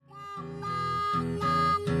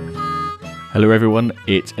Hello everyone,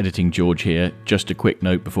 it's Editing George here. Just a quick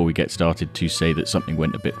note before we get started to say that something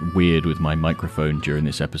went a bit weird with my microphone during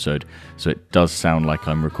this episode, so it does sound like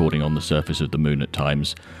I'm recording on the surface of the moon at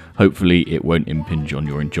times. Hopefully it won't impinge on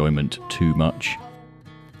your enjoyment too much.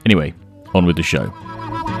 Anyway, on with the show.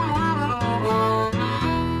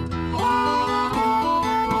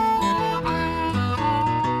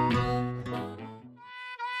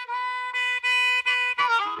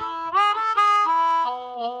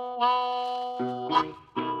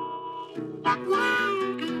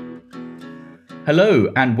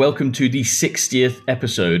 Hello, and welcome to the 60th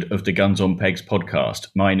episode of the Guns on Pegs podcast.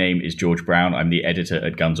 My name is George Brown. I'm the editor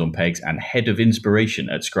at Guns on Pegs and head of inspiration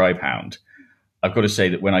at Scribehound. I've got to say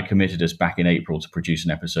that when I committed us back in April to produce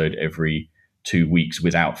an episode every 2 weeks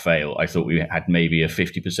without fail, I thought we had maybe a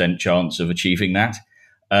 50% chance of achieving that.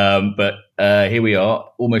 But here we are,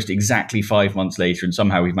 almost exactly 5 months later, and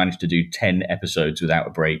somehow we've managed to do 10 episodes without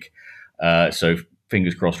a break. So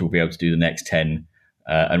fingers crossed we'll be able to do the next 10.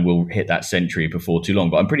 And we'll hit that century before too long.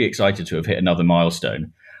 But I'm pretty excited to have hit another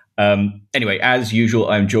milestone. Anyway, as usual,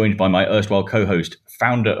 I'm joined by my erstwhile co-host,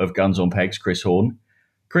 founder of Guns on Pegs, Chris Horn.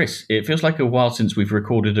 Chris, it feels like a while since we've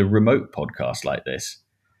recorded a remote podcast like this.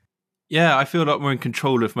 Yeah, I feel a lot more in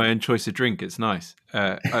control of my own choice of drink. It's nice.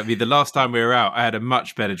 I mean, the last time we were out, I had a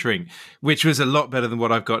much better drink, which was a lot better than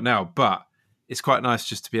what I've got now. But it's quite nice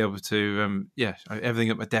just to be able to, everything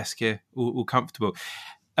at my desk here, all comfortable.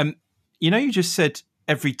 You know, you just said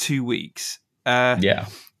every 2 weeks. Yeah.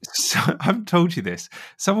 So I haven't told you this.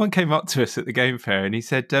 Someone came up to us at the game fair and he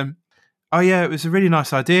said, oh yeah, it was a really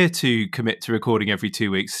nice idea to commit to recording every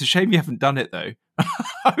 2 weeks. It's a shame you haven't done it though.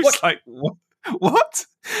 I was like, what?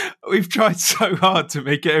 We've tried so hard to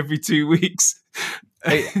make it every 2 weeks.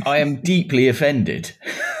 I am deeply offended.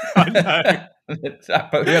 I know.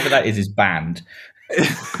 Whoever that is banned.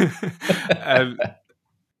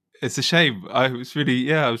 It's a shame. I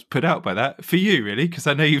was put out by that for you, really, because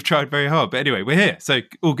I know you've tried very hard. But anyway, we're here, so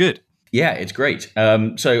all good. Yeah, it's great.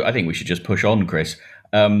 So I think we should just push on, Chris.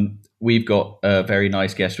 We've got a very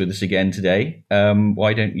nice guest with us again today.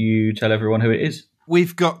 Why don't you tell everyone who it is?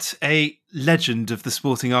 We've got a legend of the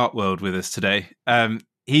sporting art world with us today.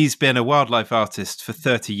 He's been a wildlife artist for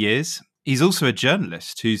 30 years. He's also a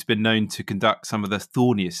journalist who's been known to conduct some of the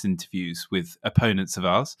thorniest interviews with opponents of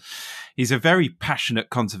ours. He's a very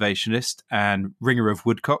passionate conservationist and ringer of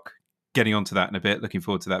Woodcock. Getting onto that in a bit, looking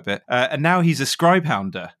forward to that bit. And now he's a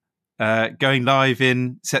Scribehounder, going live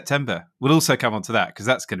in September. We'll also come on to that because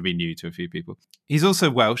that's going to be new to a few people. He's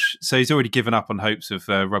also Welsh, so he's already given up on hopes of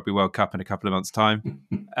Rugby World Cup in a couple of months' time.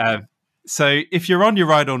 So if you're on your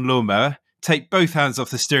ride-on lawnmower, take both hands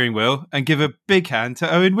off the steering wheel and give a big hand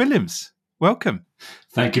to Owen Williams. Welcome.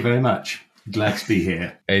 Thank you very much. Glad to be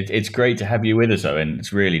here. It's great to have you with us, Owen.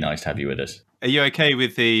 It's really nice to have you with us. Are you okay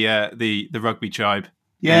with the rugby jibe?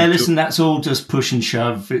 Yeah, listen, that's all just push and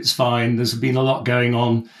shove. It's fine. There's been a lot going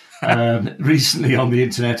on recently on the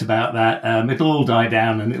internet about that. It'll all die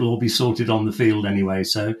down and it'll all be sorted on the field anyway.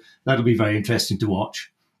 So that'll be very interesting to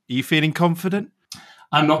watch. Are you feeling confident?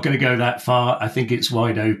 I'm not going to go that far. I think it's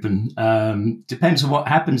wide open. Depends on what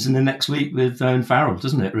happens in the next week with Owen Farrell,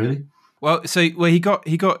 doesn't it, really? Well, he got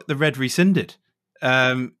the red rescinded,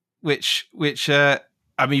 which I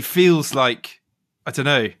mean feels like, I don't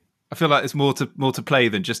know. I feel like there's more to play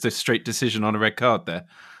than just a straight decision on a red card there.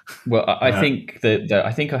 Well, I think that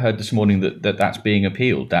I think I heard this morning that that's being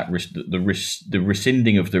appealed. That the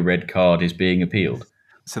rescinding of the red card is being appealed.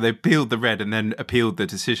 So they appealed the red and then appealed the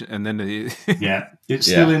decision, and then it's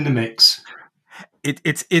still in the mix.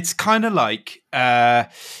 It's kind of like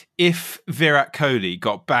if Virat Kohli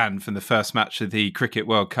got banned from the first match of the Cricket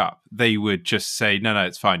World Cup, they would just say, no,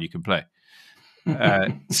 it's fine, you can play.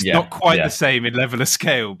 It's not quite the same in level of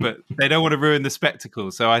scale, but they don't want to ruin the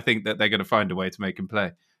spectacle. So I think that they're going to find a way to make him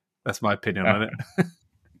play. That's my opinion on it.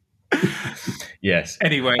 Yes.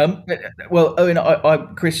 Anyway. Well,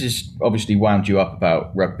 Owen, Chris has obviously wound you up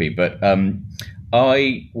about rugby, but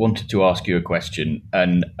I wanted to ask you a question,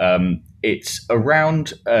 and it's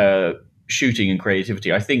around shooting and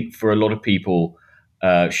creativity. I think for a lot of people,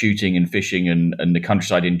 shooting and fishing and the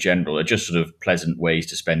countryside in general are just sort of pleasant ways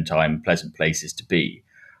to spend time, pleasant places to be.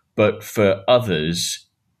 But for others,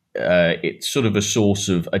 it's sort of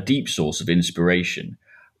a deep source of inspiration.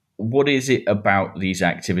 What is it about these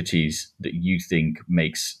activities that you think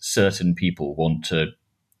makes certain people want to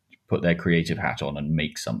put their creative hat on and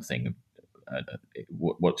make something?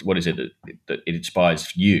 What is it that it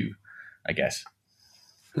inspires you, I guess?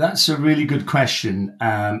 That's a really good question.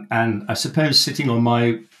 And I suppose sitting on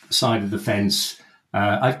my side of the fence,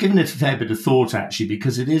 I've given it a fair bit of thought, actually,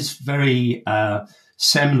 because it is very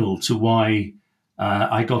seminal to why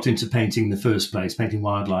I got into painting in the first place, painting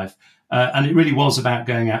wildlife. And it really was about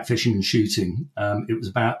going out fishing and shooting. It was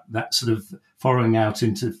about that sort of foraying out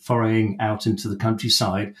into the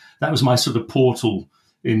countryside. That was my sort of portal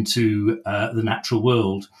into the natural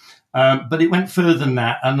world. But it went further than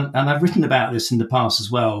that. And I've written about this in the past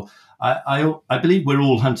as well. I believe we're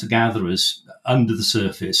all hunter-gatherers under the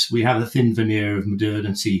surface. We have a thin veneer of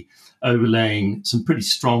modernity overlaying some pretty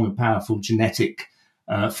strong and powerful genetic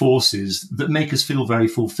forces that make us feel very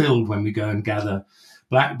fulfilled when we go and gather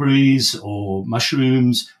blackberries or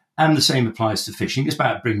mushrooms. And the same applies to fishing. It's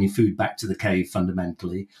about bringing food back to the cave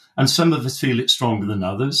fundamentally. And some of us feel it stronger than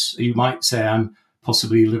others. You might say I'm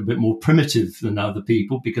possibly a little bit more primitive than other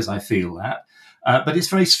people because I feel that. But it's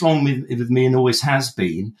very strong with me and always has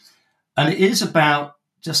been. And it is about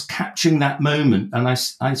just capturing that moment. And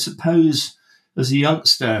I suppose as a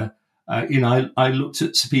youngster, I looked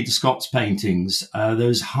at Sir Peter Scott's paintings,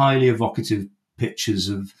 those highly evocative pictures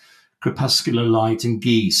of crepuscular light and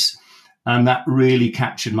geese. And that really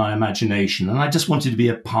captured my imagination. And I just wanted to be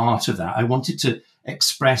a part of that. I wanted to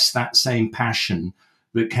express that same passion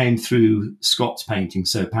that came through Scott's painting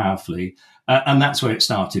so powerfully. And that's where it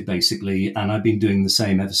started, basically. And I've been doing the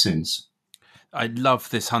same ever since. I love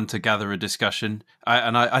this hunter-gatherer discussion,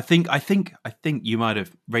 I think you might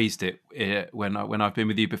have raised it when I've been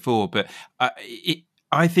with you before. But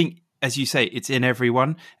I think, as you say, it's in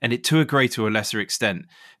everyone, and it to a greater or lesser extent.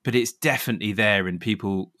 But it's definitely there in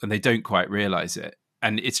people, and they don't quite realise it.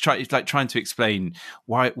 And it's like trying to explain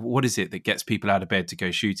what is it that gets people out of bed to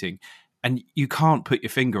go shooting, and you can't put your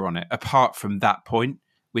finger on it apart from that point,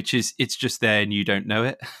 which is it's just there and you don't know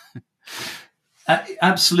it.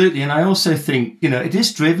 Absolutely. And I also think, it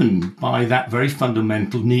is driven by that very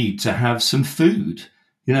fundamental need to have some food.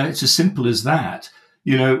 It's as simple as that.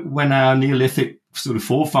 When our Neolithic sort of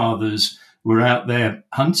forefathers were out there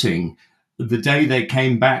hunting, the day they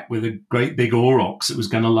came back with a great big aurochs that was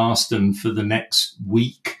going to last them for the next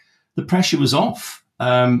week, the pressure was off.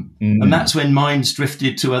 And that's when minds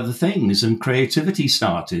drifted to other things and creativity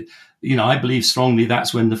started. I believe strongly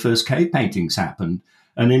that's when the first cave paintings happened.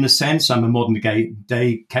 And in a sense, I'm a modern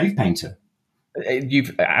day cave painter.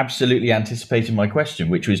 You've absolutely anticipated my question,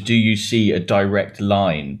 which was, do you see a direct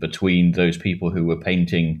line between those people who were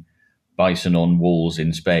painting bison on walls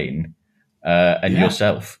in Spain and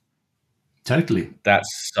yourself? Totally.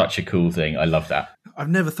 That's such a cool thing. I love that. I've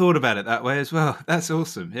never thought about it that way as well. That's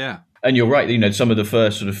awesome. Yeah. And you're right. Some of the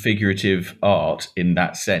first sort of figurative art in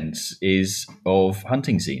that sense is of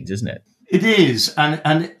hunting scenes, isn't it? It is. And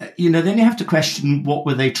then you have to question, what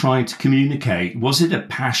were they trying to communicate? Was it a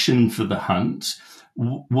passion for the hunt?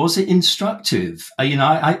 Was it instructive?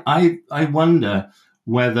 I wonder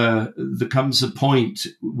whether there comes a point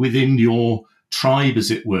within your tribe,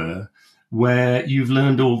 as it were, where you've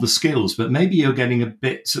learned all the skills, but maybe you're getting a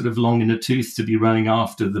bit sort of long in the tooth to be running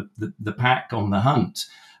after the pack on the hunt.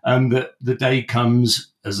 And that the day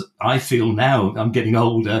comes, as I feel now, I'm getting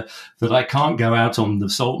older, that I can't go out on the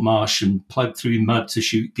salt marsh and plug through mud to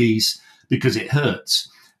shoot geese because it hurts.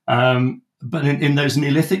 But in those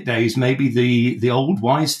Neolithic days, maybe the old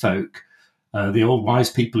wise folk, the old wise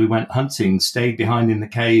people who went hunting, stayed behind in the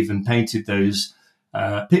cave and painted those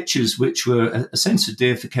pictures, which were a sense of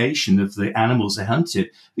deification of the animals they hunted.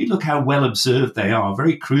 We look how well observed they are,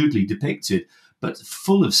 very crudely depicted, but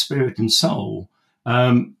full of spirit and soul.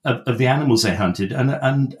 Of the animals they hunted,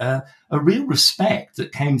 and a real respect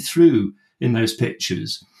that came through in those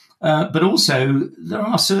pictures. But also, there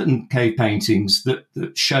are certain cave paintings that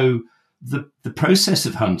show the process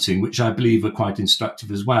of hunting, which I believe are quite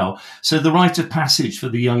instructive as well. So the rite of passage for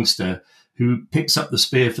the youngster who picks up the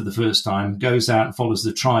spear for the first time, goes out and follows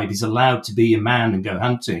the tribe, he's allowed to be a man and go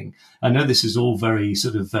hunting. I know this is all very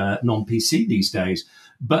sort of non-PC these days,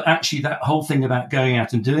 but actually that whole thing about going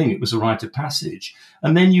out and doing it was a rite of passage.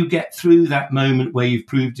 And then you get through that moment where you've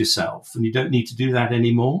proved yourself and you don't need to do that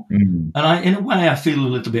anymore. Mm-hmm. And in a way, I feel a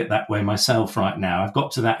little bit that way myself right now. I've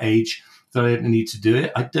got to that age that I don't need to do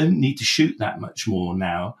it. I don't need to shoot that much more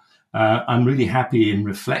now. I'm really happy in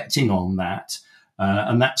reflecting on that.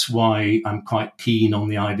 And that's why I'm quite keen on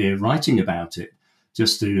the idea of writing about it.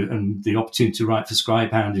 And the opportunity to write for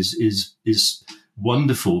Scribehound is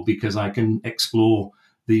wonderful because I can explore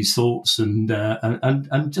these thoughts and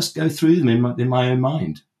just go through them in my own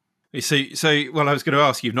mind. So, well, I was going to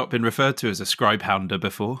ask, you've not been referred to as a Scribehounder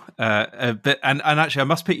before, but actually, I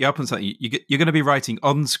must pick you up on something. You're going to be writing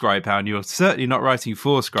on Scribehound. You're certainly not writing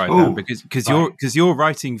for Scribehound because you're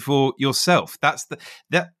writing for yourself.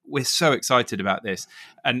 That we're so excited about this.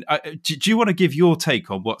 And do you want to give your take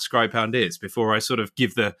on what Scribehound is before I sort of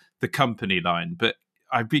give the company line? But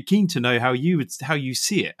I'd be keen to know how you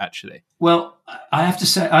see it actually. Well, I have to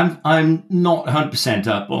say I'm not 100%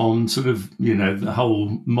 up on sort of the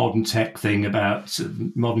whole modern tech thing about sort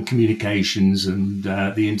of modern communications and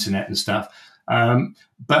the internet and stuff.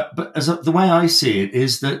 But as the way I see it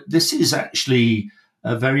is that this is actually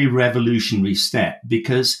a very revolutionary step,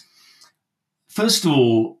 because first of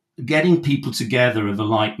all, getting people together of a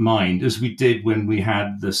like mind, as we did when we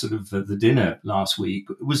had the sort of the dinner last week,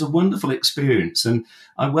 was a wonderful experience. And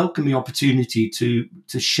I welcome the opportunity to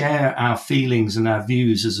share our feelings and our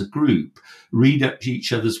views as a group, read up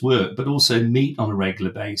each other's work, but also meet on a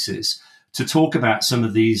regular basis to talk about some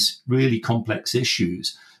of these really complex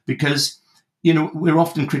issues. Because, we're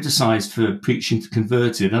often criticized for preaching to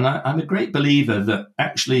converted. And I'm a great believer that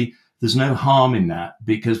actually there's no harm in that,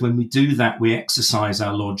 because when we do that, we exercise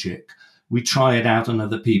our logic. We try it out on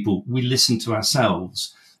other people. We listen to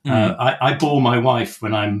ourselves. I bore my wife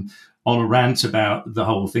when I'm on a rant about the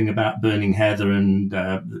whole thing about burning heather and,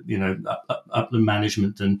 upland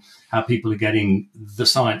management and how people are getting the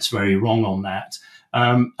science very wrong on that.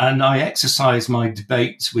 And I exercise my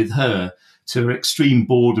debates with her to her extreme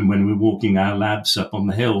boredom when we're walking our labs up on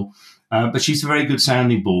the hill. But she's a very good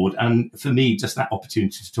sounding board. And for me, just that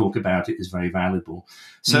opportunity to talk about it is very valuable.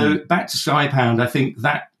 So back to Scribehound, I think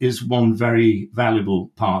that is one very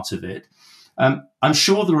valuable part of it. I'm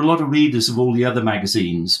sure there are a lot of readers of all the other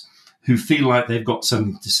magazines who feel like they've got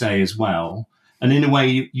something to say as well. And in a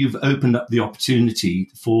way, you've opened up the opportunity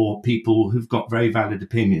for people who've got very valid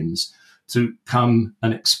opinions to come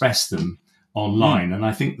and express them online. And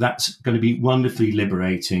I think that's going to be wonderfully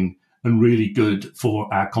liberating and really good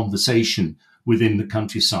for our conversation within the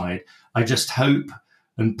countryside. I just hope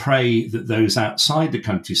and pray that those outside the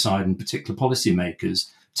countryside, and particular policymakers,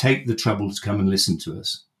 take the trouble to come and listen to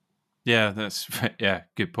us. Yeah,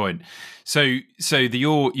 good point. So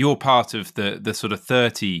you're part of the sort of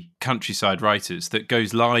 30 countryside writers that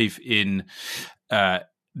goes live in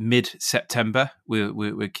mid-September.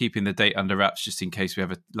 We're keeping the date under wraps just in case we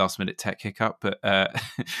have a last-minute tech hiccup, but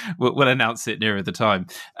we'll announce it nearer the time.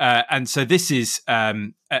 And so this is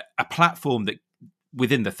a platform that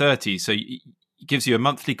within the 30, so it gives you a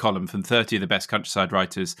monthly column from 30 of the best countryside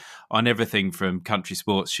writers on everything from country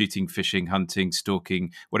sports, shooting, fishing, hunting,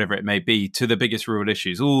 stalking, whatever it may be, to the biggest rural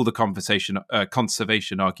issues, all the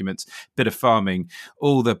conservation arguments, bit of farming,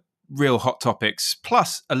 all the real hot topics,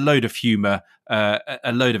 plus a load of humour,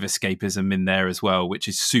 a load of escapism in there as well, which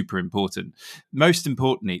is super important. Most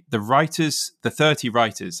importantly, the 30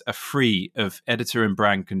 writers are free of editor and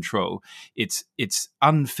brand control. It's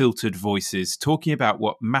unfiltered voices talking about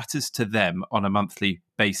what matters to them on a monthly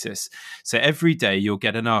basis. So every day you'll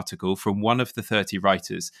get an article from one of the 30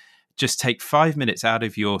 writers. Just take 5 minutes out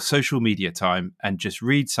of your social media time and just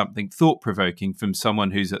read something thought-provoking from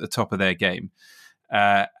someone who's at the top of their game.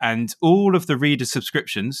 And all of the reader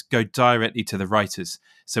subscriptions go directly to the writers.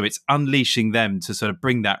 So it's unleashing them to sort of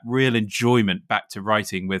bring that real enjoyment back to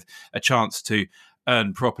writing with a chance to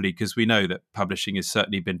earn properly, because we know that publishing has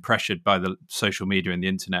certainly been pressured by the social media and the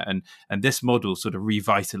internet. And this model sort of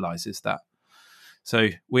revitalizes that.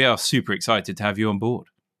 So we are super excited to have you on board.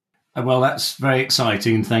 Well, that's very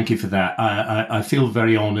exciting, and thank you for that. I feel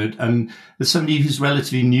very honoured. And as somebody who's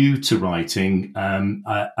relatively new to writing,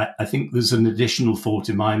 I think there's an additional thought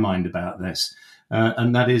in my mind about this,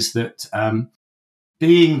 and that is that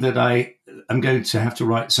being that I am going to have to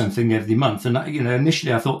write something every month, and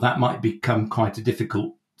initially I thought that might become quite a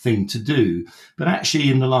difficult thing to do, but actually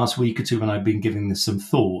in the last week or two when I've been giving this some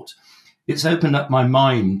thought, it's opened up my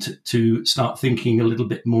mind to start thinking a little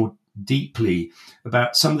bit more deeply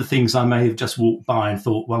about some of the things I may have just walked by and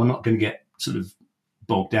thought, well, I'm not going to get sort of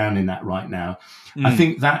bogged down in that right now. I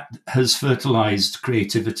think that has fertilized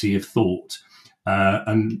creativity of thought,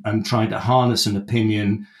 and trying to harness an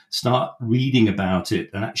opinion, start reading about it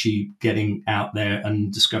and actually getting out there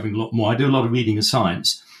and discovering a lot more. I do a lot of reading of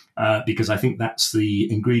science because I think that's the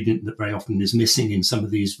ingredient that very often is missing in some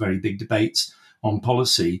of these very big debates on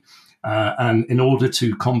policy. And in order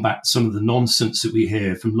to combat some of the nonsense that we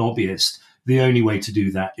hear from lobbyists, the only way to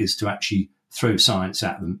do that is to actually throw science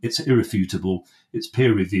at them. It's irrefutable. It's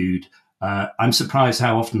peer-reviewed. I'm surprised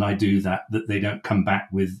how often I do that they don't come back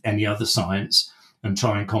with any other science and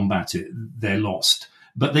try and combat it. They're lost.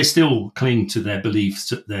 But they still cling to their beliefs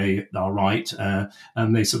that they are right,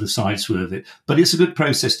 and they sort of sideswerve it. But it's a good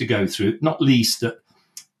process to go through, not least that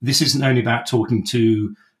this isn't only about talking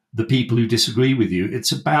to the people who disagree with you.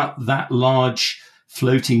 It's about that large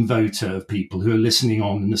floating voter of people who are listening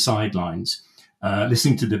on the sidelines,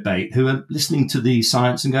 listening to debate, who are listening to the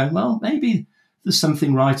science and going, well, maybe there's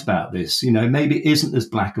something right about this. Maybe it isn't as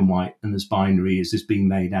black and white and as binary as is being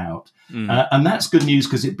made out. And that's good news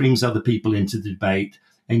because it brings other people into the debate,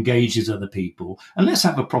 engages other people. And let's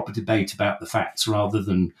have a proper debate about the facts rather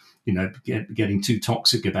than, getting too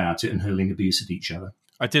toxic about it and hurling abuse at each other.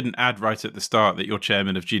 I didn't add right at the start that you're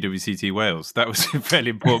chairman of GWCT Wales. That was a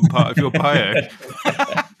fairly important part of your bio.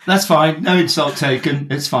 That's fine. No insult taken.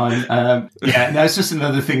 It's fine. It's just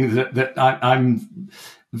another thing that I'm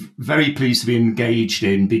very pleased to be engaged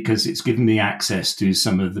in because it's given me access to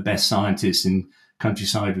some of the best scientists in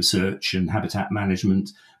countryside research and habitat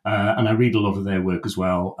management. And I read a lot of their work as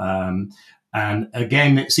well. And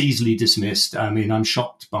again, it's easily dismissed. I mean, I'm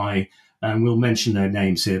shocked by, and we'll mention their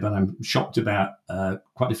names here, but I'm shocked about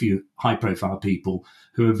quite a few high-profile people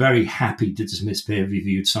who are very happy to dismiss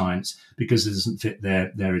peer-reviewed science because it doesn't fit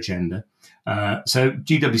their agenda. So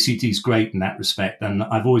GWCT is great in that respect, and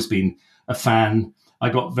I've always been a fan. I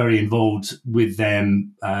got very involved with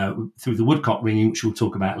them through the Woodcock ringing, which we'll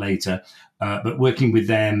talk about later. But working with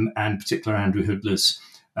them, and particularly Andrew Hoodless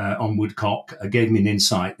on Woodcock, gave me an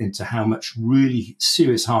insight into how much really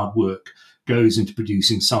serious hard work goes into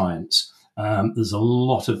producing science. There's a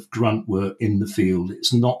lot of grunt work in the field.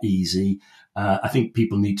 It's not easy. I think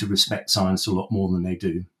people need to respect science a lot more than they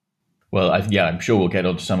do. Well, I'm sure we'll get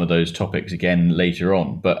onto some of those topics again later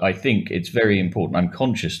on, but I think it's very important. I'm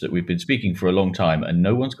conscious that we've been speaking for a long time and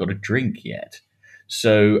no one's got a drink yet.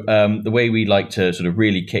 So the way we like to sort of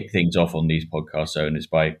really kick things off on these podcasts, Owen, is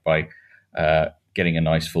by getting a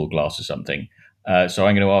nice full glass of something. So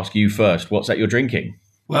I'm going to ask you first, what's that you're drinking?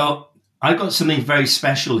 Well, I've got something very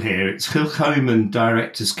special here. It's Kilchoman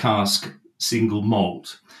Director's Cask Single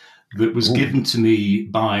Malt that was given to me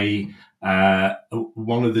by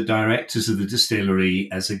one of the directors of the distillery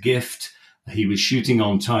as a gift. He was shooting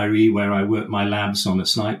on Tyree, where I work my labs on a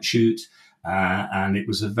snipe shoot, and it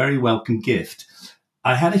was a very welcome gift.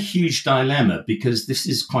 I had a huge dilemma because this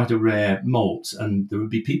is quite a rare malt, and there would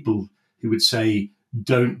be people who would say,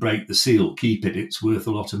 don't break the seal, keep it, it's worth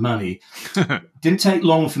a lot of money. Didn't take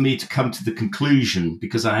long for me to come to the conclusion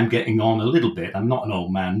because I am getting on a little bit. I'm not an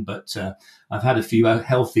old man, but I've had a few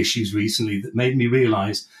health issues recently that made me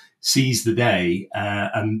realize seize the day.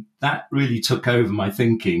 And that really took over my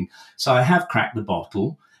thinking. So I have cracked the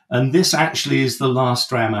bottle. And this actually is the last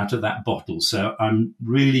dram out of that bottle. So I'm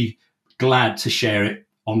really glad to share it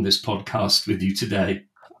on this podcast with you today.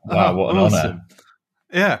 Wow, what an honor.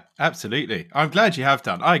 Yeah, absolutely. I'm glad you have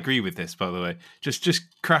done. I agree with this, by the way. Just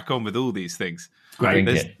crack on with all these things. Great.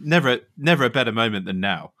 There's never a better moment than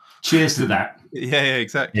now. Cheers to that. Yeah,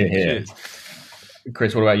 exactly. Yeah. Cheers.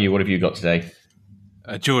 Chris, what about you? What have you got today?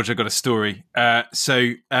 George, I got a story. We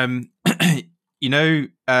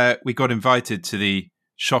got invited to the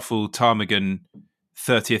Shoffle Ptarmigan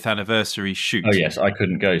 30th anniversary shoot. Oh, yes. I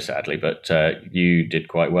couldn't go, sadly, but you did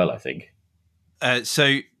quite well, I think.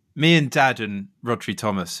 So me and Dad and Rodri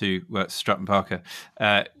Thomas, who works at Stratton Parker,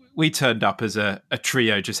 we turned up as a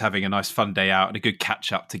trio, just having a nice fun day out and a good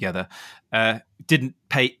catch up together. Didn't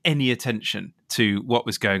pay any attention to what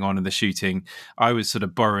was going on in the shooting. I was sort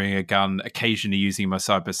of borrowing a gun, occasionally using my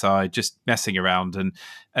side-by-side, just messing around.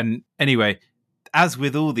 And anyway, as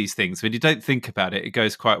with all these things, when you don't think about it, it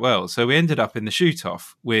goes quite well. So we ended up in the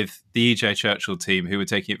shoot-off with the EJ Churchill team, who were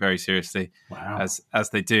taking it very seriously, as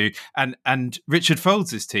they do, and Richard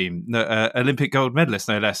Folds' team, Olympic gold medalist,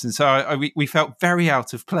 no less. And so we felt very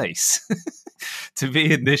out of place to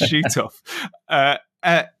be in this shoot-off.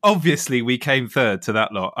 Obviously, we came third to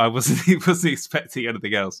that lot. I wasn't expecting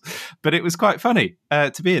anything else, but it was quite funny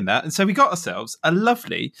to be in that. And so we got ourselves a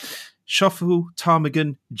lovely Shoffle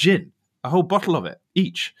Ptarmigan gin. A whole bottle of it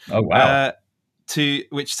each. Oh, wow.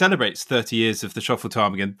 Which celebrates 30 years of the Shoffle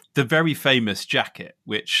Ptarmigan, the very famous jacket,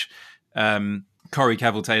 which Corey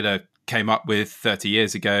Cavill-Taylor came up with 30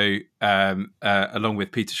 years ago, along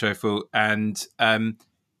with Peter Schoeffel. And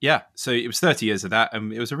so it was 30 years of that,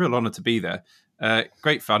 and it was a real honour to be there.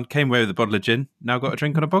 Great fun. Came away with a bottle of gin. Now got a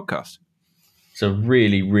drink on a podcast. It's a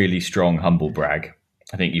really, really strong humble brag.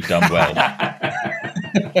 I think you've done well.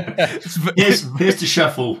 Here's the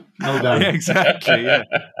shuffle. Well done. Yeah, exactly. Yeah.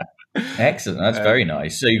 Excellent. That's very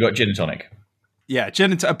nice. So you got gin and tonic. Yeah,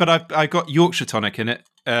 gin and tonic. But I got Yorkshire tonic in it,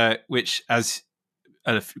 which, as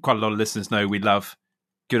quite a lot of listeners know, we love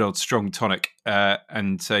good old strong tonic.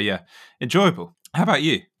 And enjoyable. How about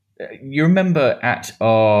you? You remember at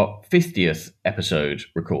our 50th episode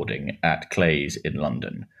recording at Clay's in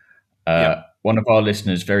London, one of our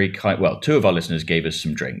listeners two of our listeners gave us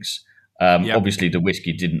some drinks. Obviously, the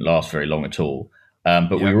whiskey didn't last very long at all,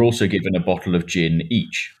 but we were also given a bottle of gin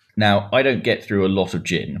each. Now, I don't get through a lot of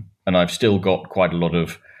gin, and I've still got quite a lot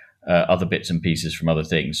of other bits and pieces from other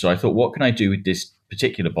things. So I thought, what can I do with this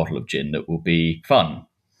particular bottle of gin that will be fun?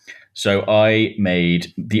 So I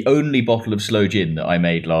made the only bottle of sloe gin that I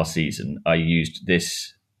made last season. I used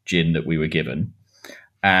this gin that we were given.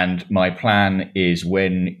 And my plan is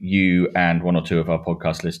when you and one or two of our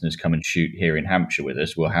podcast listeners come and shoot here in Hampshire with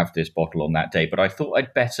us, we'll have this bottle on that day. But I thought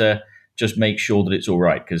I'd better just make sure that it's all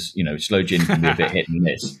right because, sloe gin can be a bit hit and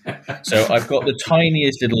miss. So I've got the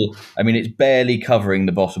tiniest little, it's barely covering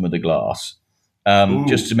the bottom of the glass,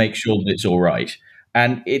 just to make sure that it's all right.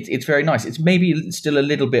 And it's very nice. It's maybe still a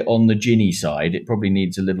little bit on the ginny side. It probably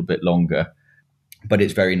needs a little bit longer, but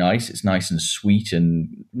it's very nice. It's nice and sweet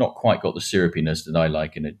and not quite got the syrupiness that I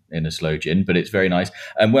like in a sloe gin, but it's very nice.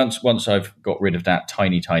 And once I've got rid of that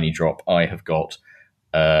tiny drop, I have got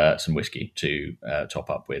some whiskey to top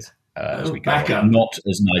up with as we go on. Not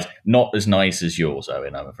as nice as yours,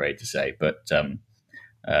 Owen, I'm afraid to say, but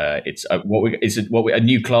it's a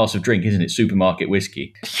new class of drink, isn't it? Supermarket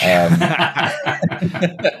whiskey.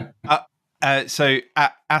 So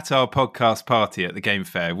at our podcast party at the Game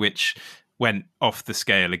Fair, which went off the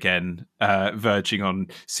scale again, verging on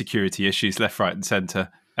security issues left, right, and centre,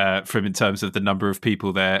 from in terms of the number of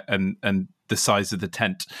people there and the size of the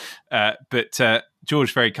tent. But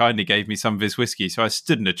George very kindly gave me some of his whiskey, so I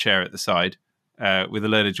stood in a chair at the side with a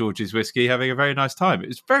load of George's whiskey, having a very nice time. It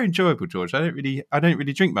was very enjoyable, George. I don't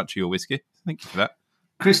really drink much of your whiskey. Thank you for that.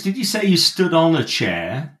 Chris, did you say you stood on a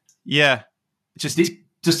chair? Yeah, just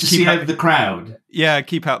to see over the crowd. Yeah,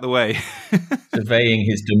 keep out the way. Surveying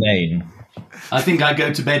his domain. I think I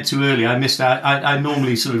go to bed too early. I missed out. I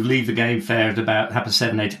normally sort of leave the Game Fair at about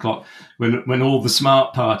 7:30, 8 o'clock when all the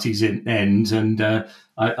smart parties end, and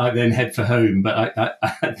I then head for home. But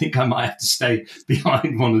I think I might have to stay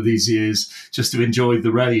behind one of these years just to enjoy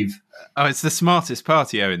the rave. Oh, it's the smartest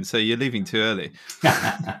party, Owen, so you're leaving too early.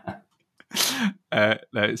 No,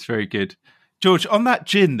 it's very good. George, on that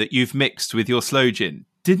gin that you've mixed with your sloe gin,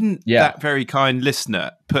 didn't that very kind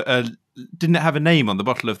listener didn't it have a name on the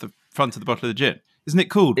bottle of the front of the bottle of the gin? Isn't it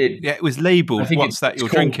called? It was labelled "What's that you're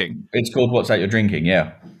drinking?" It's called "What's that you're drinking?"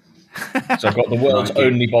 Yeah. So I've got the world's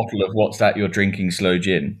only bottle of "What's that you're drinking?" sloe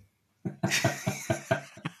gin.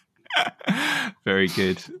 Very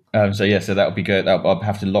good. So that'll be good. I'll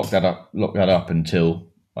have to lock that up until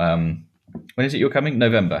when is it you're coming?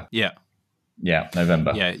 November. Yeah,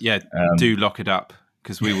 November. Yeah. Do lock it up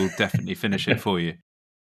because we will definitely finish it for you.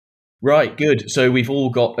 Right, good. So we've all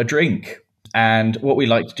got a drink. And what we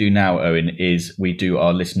like to do now, Owen, is we do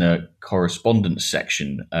our listener correspondence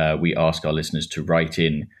section. We ask our listeners to write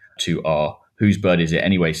in to our Whose Bird Is It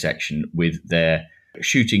Anyway section with their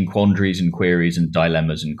shooting quandaries and queries and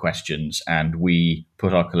dilemmas and questions. And we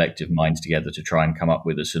put our collective minds together to try and come up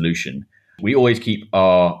with a solution. We always keep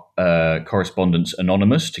our correspondents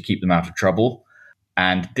anonymous to keep them out of trouble.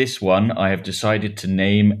 And this one I have decided to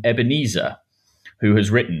name Ebenezer, who has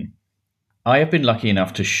written, I have been lucky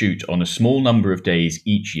enough to shoot on a small number of days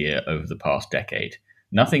each year over the past decade.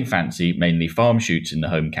 Nothing fancy, mainly farm shoots in the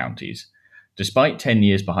home counties. Despite 10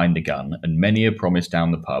 years behind the gun and many a promise down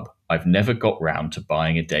the pub, I've never got round to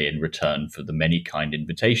buying a day in return for the many kind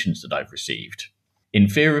invitations that I've received. In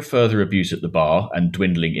fear of further abuse at the bar and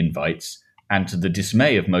dwindling invites, and to the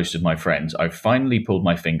dismay of most of my friends, I've finally pulled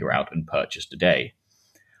my finger out and purchased a day.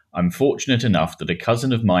 I'm fortunate enough that a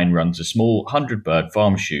cousin of mine runs a small 100-bird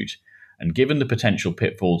farm shoot, and given the potential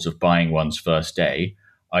pitfalls of buying one's first day,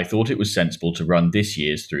 I thought it was sensible to run this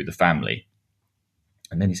year's through the family.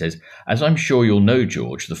 And then he says, as I'm sure you'll know,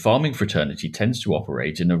 George, the farming fraternity tends to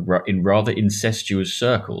operate in rather incestuous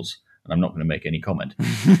circles. And I'm not going to make any comment.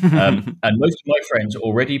 And most of my friends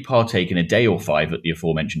already partake in a day or 5 at the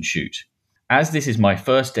aforementioned shoot. As this is my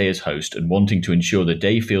first day as host and wanting to ensure the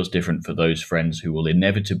day feels different for those friends who will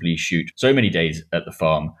inevitably shoot so many days at the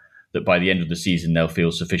farm that by the end of the season they'll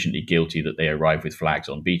feel sufficiently guilty that they arrive with flags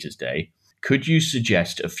on Beaters Day, could you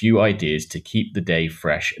suggest a few ideas to keep the day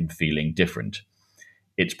fresh and feeling different?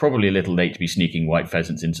 It's probably a little late to be sneaking white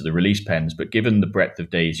pheasants into the release pens, but given the breadth of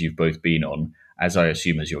days you've both been on, as I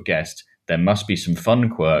assume as your guest, there must be some fun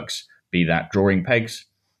quirks, be that drawing pegs,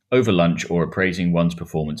 over lunch, or appraising one's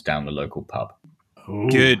performance down the local pub. Ooh.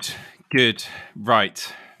 Good.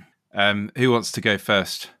 Right. Who wants to go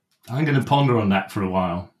first? I'm going to ponder on that for a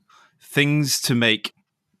while. Things to make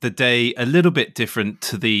the day a little bit different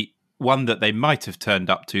to the one that they might have turned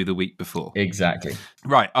up to the week before. Exactly.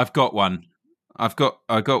 Right, I've got one. I've got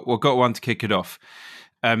one to kick it off.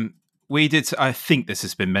 We did. I think this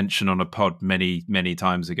has been mentioned on a pod many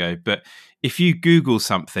times ago. But if you Google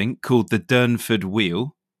something called the Durnford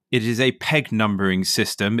Wheel, It is a peg numbering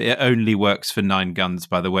system. It only works for 9 guns,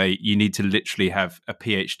 by the way. You need to literally have a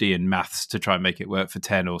PhD in maths to try and make it work for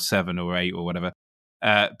 10 or 7 or 8 or whatever.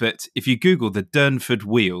 But if you Google the Durnford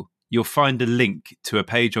wheel, you'll find a link to a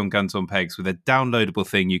page on Guns on Pegs with a downloadable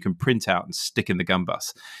thing you can print out and stick in the gun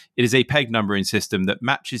bus. It is a peg numbering system that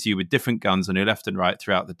matches you with different guns on your left and right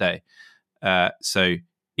throughout the day. So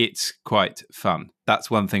it's quite fun.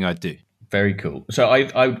 That's one thing I do. Very cool. So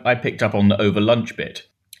I picked up on the over lunch bit.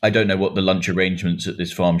 I don't know what the lunch arrangements at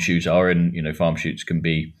this farm shoot are, and farm shoots can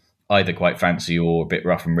be either quite fancy or a bit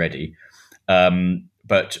rough and ready.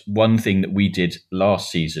 But one thing that we did last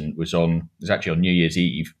season was actually on New Year's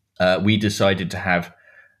Eve. We decided to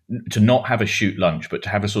not have a shoot lunch, but to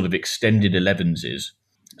have a sort of extended 11s,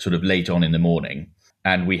 sort of late on in the morning,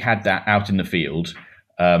 and we had that out in the field.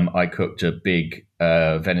 I cooked a big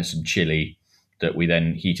venison chili that we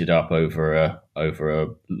then heated up over a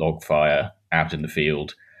log fire out in the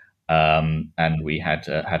field. And we had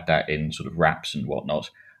that in sort of wraps and whatnot.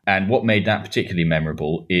 And what made that particularly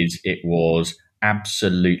memorable is it was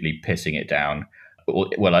absolutely pissing it down.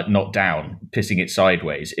 Well, not down, pissing it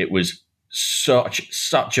sideways. It was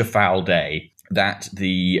such a foul day that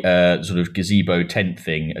the sort of gazebo tent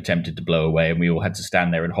thing attempted to blow away, and we all had to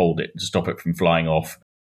stand there and hold it to stop it from flying off.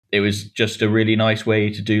 It was just a really nice way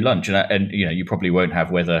to do lunch. And you probably won't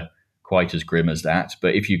have weather quite as grim as that,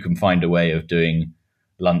 but if you can find a way of doing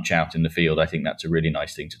lunch out in the field, I think that's a really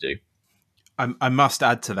nice thing to do. I must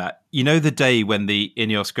add to that. The day when the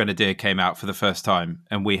Ineos Grenadier came out for the first time,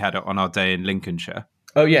 and we had it on our day in Lincolnshire.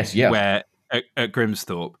 Oh yes, yeah. Where at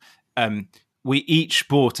Grimsthorpe, we each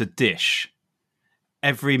bought a dish.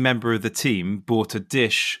 Every member of the team bought a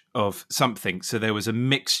dish of something, so there was a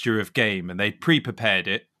mixture of game, and they'd pre-prepared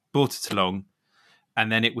it, brought it along,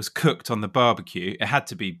 and then it was cooked on the barbecue. It had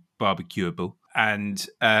to be barbecuable, and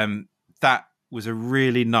that was a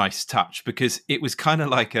really nice touch, because it was kind of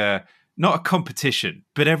like not a competition,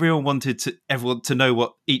 but everyone wanted to know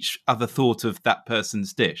what each other thought of that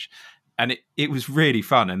person's dish. And it was really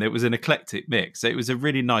fun, and it was an eclectic mix. It was a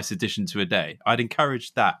really nice addition to a day. I'd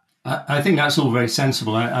encourage that. I think that's all very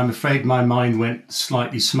sensible. I'm afraid my mind went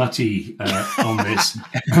slightly smutty on this.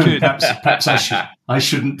 Perhaps I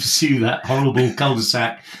shouldn't pursue that horrible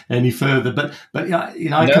cul-de-sac any further. But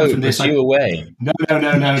I come from this. No, away.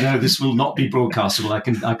 No. This will not be broadcastable.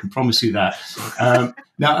 I can promise you that.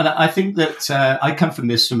 Now, and I think that I come from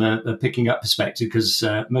this from a picking up perspective, because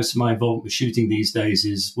most of my involvement with shooting these days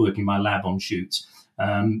is working my lab on shoots.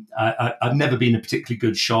 I've never been a particularly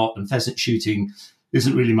good shot, and pheasant shooting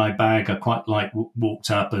isn't really my bag. I quite like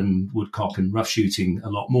walked up and woodcock and rough shooting a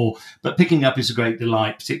lot more. But picking up is a great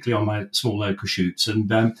delight, particularly on my small local shoots. And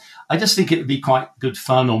I just think it would be quite good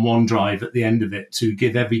fun on one drive at the end of it to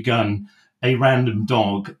give every gun a random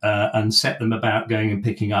dog and set them about going and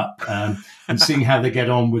picking up and seeing how they get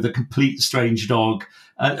on with a complete strange dog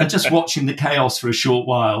and just watching the chaos for a short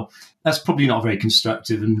while. That's probably not very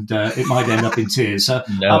constructive, and it might end up in tears. So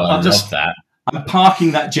no, I love that. I'm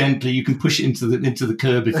parking that gently. You can push it into the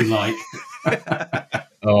curb if you like.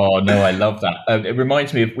 Oh, no, I love that. It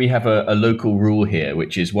reminds me of, we have a local rule here,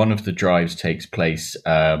 which is one of the drives takes place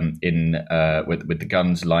with the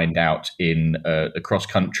guns lined out in the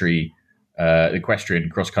cross-country, equestrian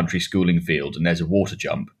cross-country schooling field, and there's a water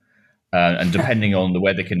jump. And depending on the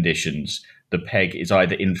weather conditions, the peg is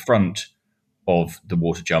either in front of the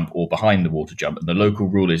water jump or behind the water jump. And the local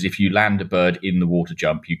rule is, if you land a bird in the water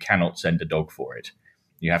jump, you cannot send a dog for it.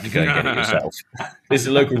 You have to go and get it yourself. This is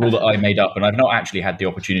a local rule that I made up, and I've not actually had the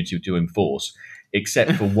opportunity to enforce,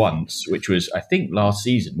 except for once, which was, I think, last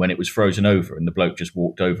season, when it was frozen over and the bloke just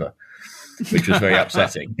walked over, which was very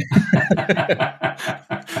upsetting.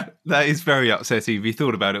 That is very upsetting if you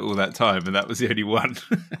thought about it all that time and that was the only one.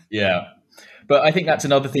 Yeah. But I think that's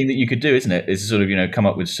another thing that you could do, isn't it? Is sort of, come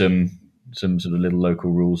up with some sort of little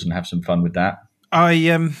local rules and have some fun with that.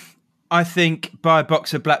 I think buy a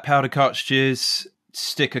box of black powder cartridges,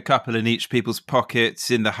 stick a couple in each people's pockets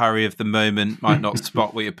in the hurry of the moment, might not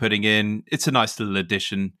spot what you're putting in. It's a nice little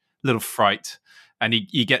addition, little fright. And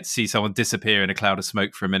you get to see someone disappear in a cloud of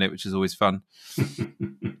smoke for a minute, which is always fun.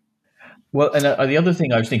 Well, and the other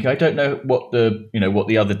thing I was thinking, I don't know what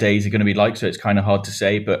the other days are going to be like, so it's kind of hard to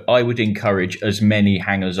say, but I would encourage as many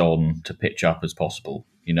hangers-on to pitch up as possible.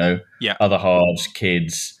 Yeah. Other halves,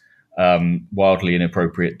 kids, wildly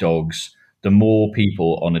inappropriate dogs. The more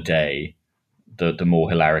people on a day, the more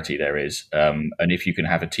hilarity there is. And if you can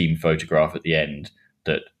have a team photograph at the end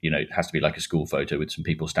that, it has to be like a school photo with some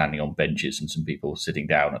people standing on benches and some people sitting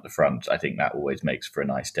down at the front, I think that always makes for a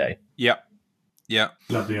nice day. Yeah. Yeah.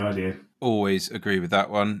 Lovely idea. Always agree with that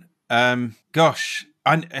one. Gosh,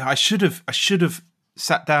 I should have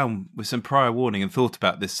sat down with some prior warning and thought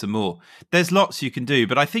about this some more. There's lots you can do,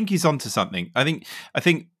 but I think he's onto something. I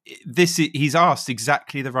think he's asked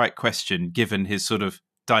exactly the right question given his sort of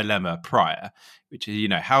dilemma prior, which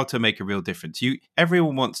is, how to make a real difference.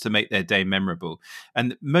 Everyone wants to make their day memorable,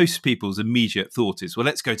 and most people's immediate thought is, well,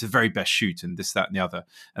 let's go to the very best shoot and this, that, and the other,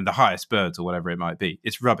 and the highest birds or whatever it might be.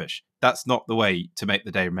 It's rubbish. That's not the way to make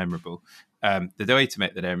the day memorable. The way to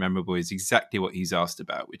make the day memorable is exactly what he's asked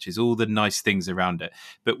about, which is all the nice things around it.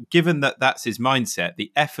 But given that that's his mindset,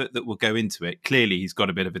 the effort that will go into it, clearly he's got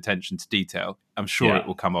a bit of attention to detail. I'm sure it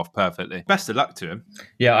will come off perfectly. Best of luck to him.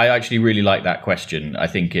 Yeah, I actually really like that question. I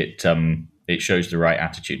think it shows the right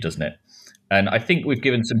attitude, doesn't it? And I think we've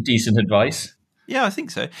given some decent advice. Yeah, I think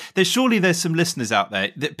so. There's some listeners out there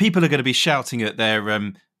that people are going to be shouting at their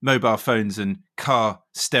mobile phones and car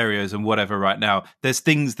stereos and whatever right now. There's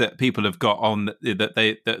things that people have got on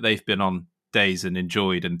that they've been on days and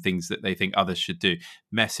enjoyed, and things that they think others should do.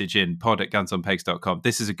 Message in pod@gunsonpegs.com.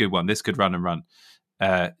 This is a good one. This could run and run.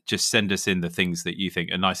 Just send us in the things that you think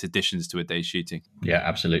are nice additions to a day's shooting. Yeah,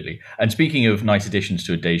 absolutely. And speaking of nice additions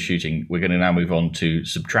to a day's shooting, we're going to now move on to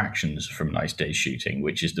subtractions from nice day's shooting,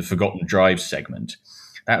 which is the Forgotten Drives segment.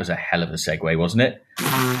 That was a hell of a segue, wasn't it?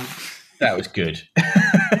 That was good.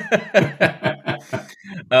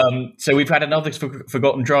 So we've had another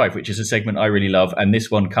Forgotten Drive, which is a segment I really love. And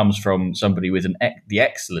this one comes from somebody with the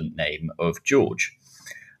excellent name of George.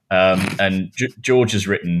 George has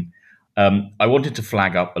written, I wanted to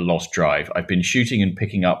flag up a lost drive. I've been shooting and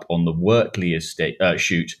picking up on the Wortley estate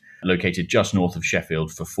shoot, located just north of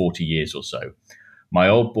Sheffield, for 40 years or so. My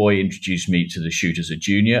old boy introduced me to the shoot as a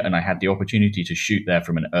junior, and I had the opportunity to shoot there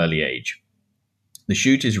from an early age. The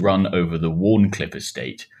shoot is run over the Warncliffe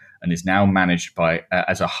estate and is now managed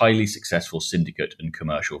as a highly successful syndicate and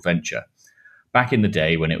commercial venture. Back in the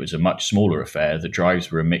day, when it was a much smaller affair, the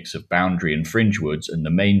drives were a mix of boundary and fringe woods and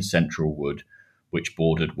the main central wood, which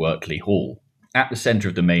bordered Wortley Hall. At the centre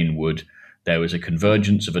of the main wood, there was a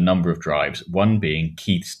convergence of a number of drives, one being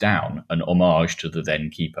Keith's Down, an homage to the then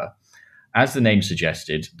keeper. As the name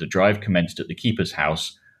suggested, the drive commenced at the keeper's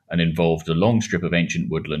house and involved a long strip of ancient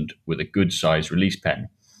woodland with a good-sized release pen.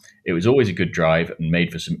 It was always a good drive and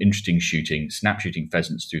made for some interesting shooting, snap-shooting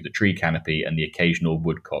pheasants through the tree canopy and the occasional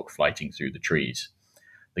woodcock flighting through the trees.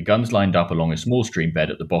 The guns lined up along a small stream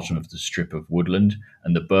bed at the bottom of the strip of woodland,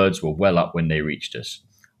 and the birds were well up when they reached us.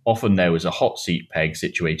 Often there was a hot seat peg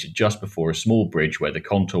situated just before a small bridge where the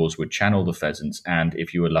contours would channel the pheasants, and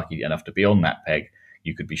if you were lucky enough to be on that peg,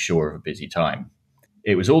 you could be sure of a busy time.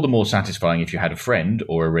 It was all the more satisfying if you had a friend,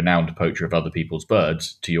 or a renowned poacher of other people's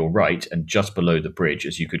birds, to your right and just below the bridge,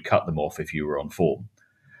 as you could cut them off if you were on form.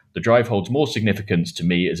 The drive holds more significance to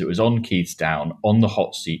me as it was on Keith's Down, on the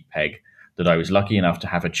hot seat peg, that I was lucky enough to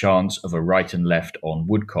have a chance of a right and left on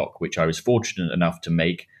Woodcock, which I was fortunate enough to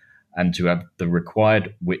make and to have the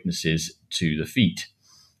required witnesses to the feat.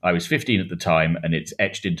 I was 15 at the time, and it's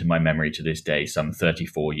etched into my memory to this day, some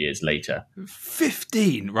 34 years later.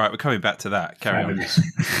 15? Right, we're coming back to that. Carry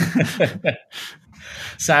on.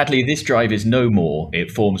 Sadly, this drive is no more. It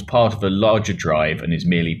forms part of a larger drive and is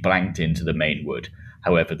merely blanked into the main wood.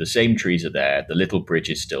 However, the same trees are there, the little bridge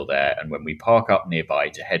is still there, and when we park up nearby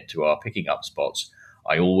to head to our picking up spots,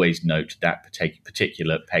 I always note that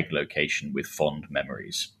particular peg location with fond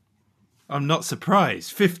memories. I'm not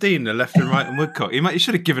surprised. 15, the left and right and Woodcock. You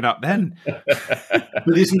should have given up then.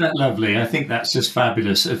 But isn't that lovely? I think that's just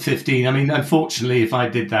fabulous. At 15, I mean, unfortunately, if I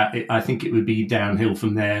did that, I think it would be downhill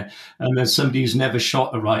from there. And as somebody who's never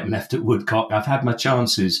shot a right and left at Woodcock, I've had my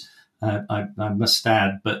chances, I must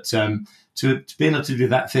add. But to be able to do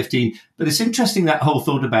that at 15. But it's interesting, that whole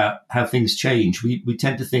thought about how things change. We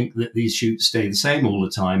tend to think that these shoots stay the same all the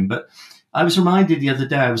time. But I was reminded the other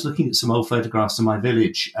day, I was looking at some old photographs of my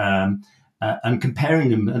village, and comparing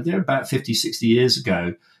them, and they're about 50, 60 years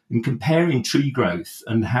ago, and comparing tree growth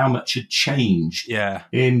and how much had changed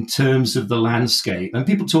in terms of the landscape. And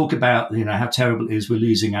people talk about, how terrible it is, we're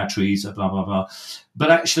losing our trees, blah, blah, blah. But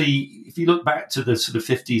actually, if you look back to the sort of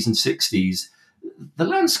 50s and 60s, the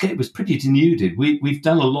landscape was pretty denuded. We've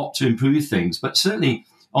done a lot to improve things, but certainly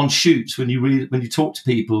on shoots, when you talk to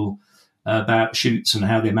people about shoots and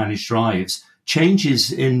how they manage drives,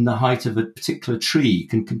 changes in the height of a particular tree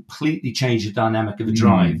can completely change the dynamic of a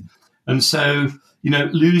drive. And so,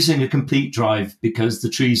 losing a complete drive because the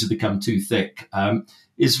trees have become too thick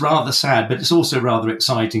is rather sad, but it's also rather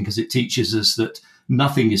exciting because it teaches us that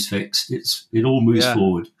nothing is fixed. It all moves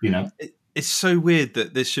forward, It's so weird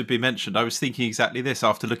that this should be mentioned. I was thinking exactly this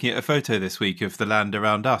after looking at a photo this week of the land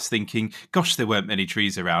around us, thinking, gosh, there weren't many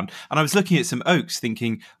trees around. And I was looking at some oaks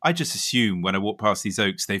thinking, I just assume when I walk past these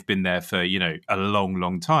oaks, they've been there for, a long,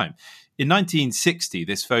 long time. In 1960,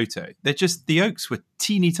 this photo, the oaks were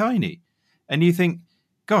teeny tiny. And you think,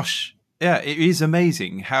 gosh, yeah, it is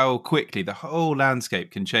amazing how quickly the whole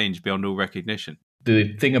landscape can change beyond all recognition.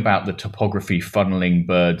 The thing about the topography funneling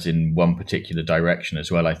birds in one particular direction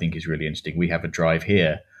as well, I think is really interesting. We have a drive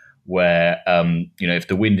here where, if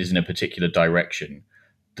the wind is in a particular direction,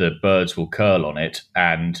 the birds will curl on it,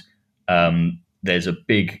 and there's a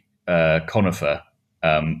big conifer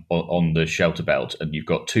on the shelter belt, and you've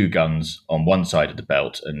got two guns on one side of the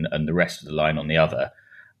belt and the rest of the line on the other,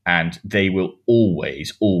 and they will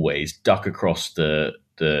always duck across the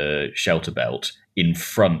shelter belt in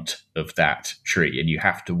front of that tree, and you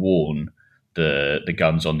have to warn the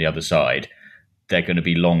guns on the other side. They're going to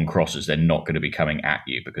be long crosses. They're not going to be coming at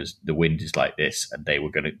you because the wind is like this, and they're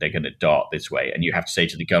going to dart this way. And you have to say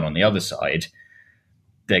to the gun on the other side,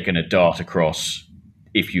 they're going to dart across.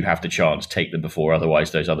 If you have the chance, take them before.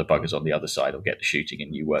 Otherwise, those other buggers on the other side will get the shooting,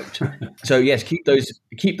 and you won't. So yes, keep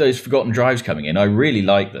those forgotten drives coming in. I really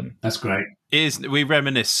like them. That's great. We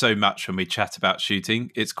reminisce so much when we chat about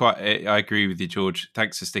shooting. It's quite. I agree with you, George.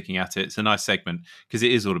 Thanks for sticking at it. It's a nice segment because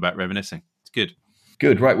it is all about reminiscing. It's good.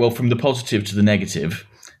 Good. Right. Well, from the positive to the negative,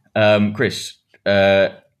 Chris,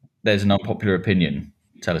 there's an unpopular opinion.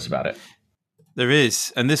 Tell us about it. There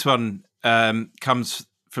is, and this one comes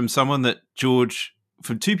from someone that George.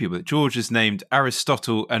 From two people that George has named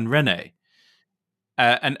Aristotle and Rene.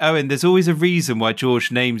 And Owen, there's always a reason why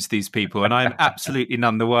George names these people, and I'm absolutely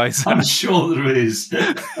none the wiser. I'm sure there is.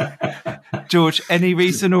 George, any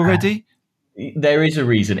reason already? There is a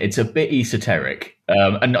reason. It's a bit esoteric.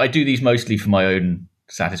 And I do these mostly for my own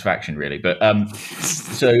satisfaction, really. But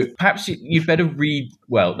so perhaps you'd better read.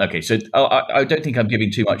 Well, okay. So I don't think I'm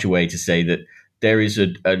giving too much away to say that there is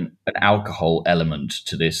an alcohol element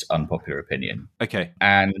to this unpopular opinion. Okay.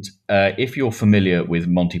 And if you're familiar with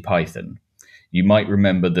Monty Python, you might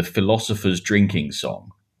remember the Philosopher's Drinking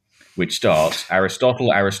Song, which starts,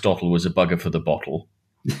 Aristotle was a bugger for the bottle,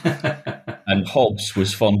 and Hobbes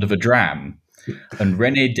was fond of a dram, and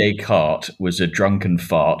René Descartes was a drunken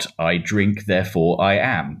fart, I drink, therefore I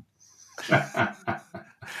am.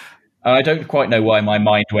 I don't quite know why my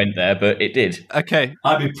mind went there, but it did. Okay.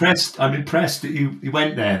 I'm impressed that you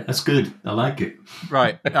went there. That's good. I like it.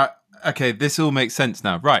 Right. Okay, this all makes sense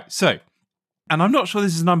now. Right. So, and I'm not sure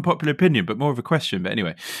this is an unpopular opinion, but more of a question. But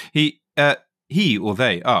anyway, he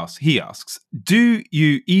asks, do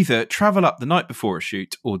you either travel up the night before a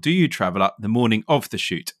shoot or do you travel up the morning of the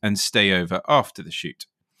shoot and stay over after the shoot?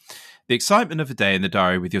 The excitement of a day in the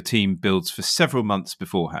diary with your team builds for several months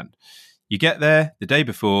beforehand. You get there the day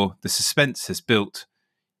before, the suspense has built.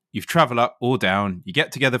 You've travelled up or down, you get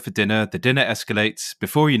together for dinner, the dinner escalates.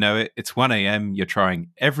 Before you know it, it's 1 a.m, you're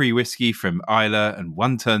trying every whiskey from Isla, and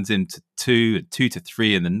one turns into 2, and 2 to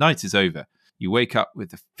 3, and the night is over. You wake up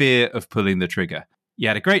with the fear of pulling the trigger. You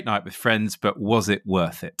had a great night with friends, but was it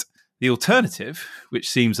worth it? The alternative, which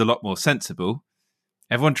seems a lot more sensible,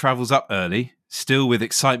 everyone travels up early, still with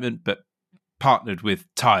excitement, but partnered with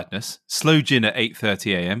tiredness, slow gin at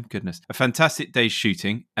 8:30 a.m, goodness, a fantastic day's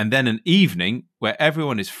shooting, and then an evening where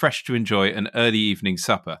everyone is fresh to enjoy an early evening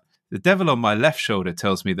supper. The devil on my left shoulder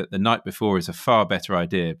tells me that the night before is a far better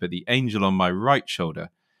idea, but the angel on my right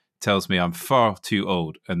shoulder tells me I'm far too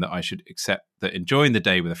old and that I should accept that enjoying the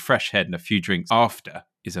day with a fresh head and a few drinks after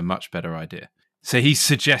is a much better idea. So he's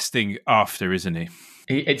suggesting after, isn't he?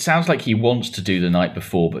 It sounds like he wants to do the night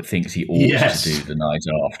before, but thinks he ought to do the night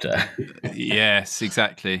after. Yes,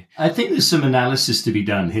 exactly. I think there's some analysis to be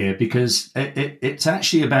done here because it's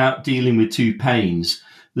actually about dealing with two pains.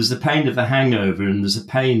 There's the pain of the hangover and there's a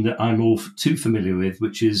pain that I'm all too familiar with,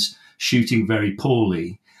 which is shooting very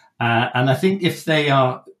poorly. And I think if they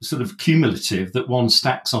are sort of cumulative, that one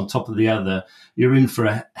stacks on top of the other, you're in for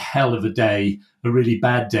a hell of a day, a really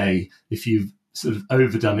bad day if you've sort of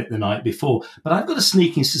overdone it the night before. But I've got a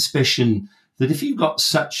sneaking suspicion that if you've got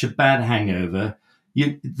such a bad hangover,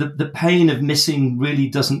 the pain of missing really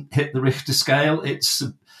doesn't hit the Richter scale. It's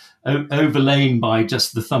overlain by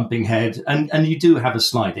just the thumping head. And you do have a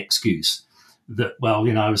slight excuse that, well,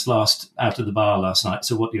 I was last out of the bar last night,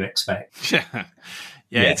 so what do you expect? Yeah,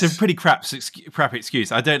 yes. It's a pretty crap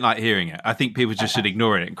excuse. I don't like hearing it. I think people just should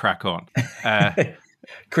ignore it and crack on.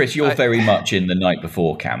 Chris, you're very much in the night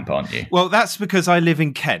before camp, aren't you? Well, that's because I live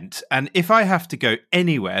in Kent. And if I have to go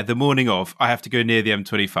anywhere the morning of, I have to go near the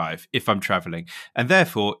M25 if I'm travelling. And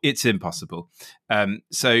therefore, it's impossible.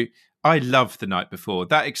 So I love the night before.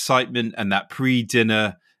 That excitement and that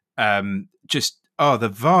pre-dinner, the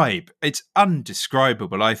vibe. It's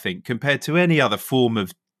undescribable, I think, compared to any other form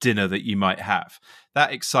of dinner that you might have.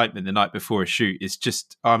 That excitement the night before a shoot is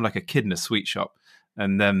just, I'm like a kid in a sweet shop.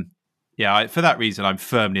 And Yeah, for that reason, I'm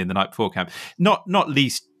firmly in the night before camp.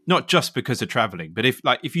 Not just because of traveling, but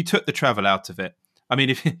if you took the travel out of it, I mean,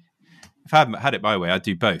 if I hadn't had it my way, I'd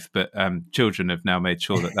do both. But children have now made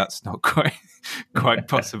sure that that's not quite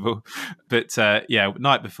possible. But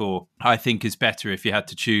night before, I think, is better if you had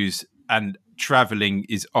to choose. And traveling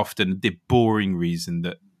is often the boring reason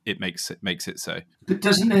that it makes it so. But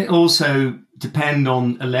doesn't it also depend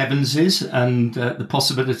on 11s and the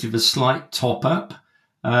possibility of a slight top up?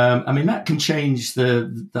 I mean, that can change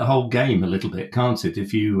the whole game a little bit, can't it?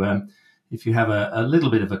 If you have a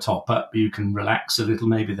little bit of a top up, you can relax a little.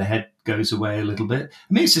 Maybe the head goes away a little bit. It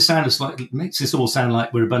makes this all sound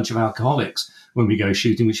like we're a bunch of alcoholics when we go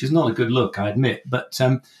shooting, which is not a good look, I admit. But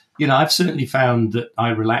I've certainly found that I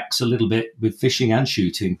relax a little bit with fishing and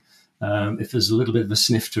shooting. If there's a little bit of a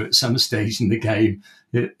snifter at some stage in the game,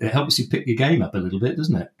 it helps you pick your game up a little bit,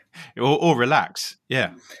 doesn't it? Or relax,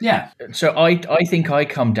 yeah. So I think I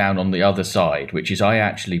come down on the other side, which is I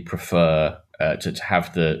actually prefer to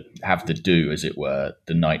have the do, as it were,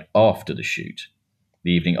 the night after the shoot,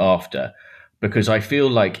 the evening after, because I feel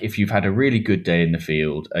like if you've had a really good day in the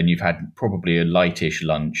field and you've had probably a lightish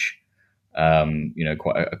lunch,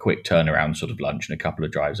 quite a quick turnaround sort of lunch and a couple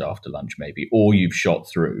of drives after lunch maybe, or you've shot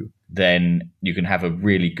through, then you can have a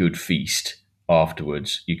really good feast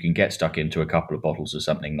afterwards. You can get stuck into a couple of bottles of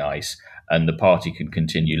something nice and the party can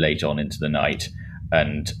continue late on into the night.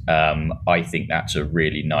 And I think that's a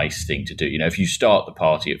really nice thing to do. If you start the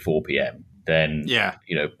party at 4 p.m, then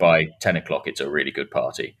by 10 o'clock, it's a really good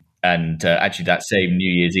party. And actually that same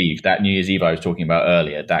New Year's Eve I was talking about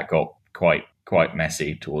earlier, that got quite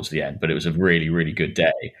messy towards the end, but it was a really, really good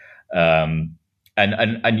day. And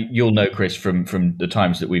you'll know, Chris, from the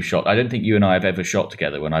times that we've shot, I don't think you and I have ever shot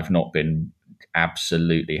together when I've not been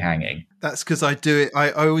absolutely hanging. That's because I do it.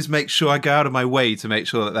 I always make sure I go out of my way to make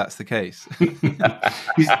sure that that's the case.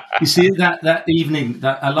 You see, that evening,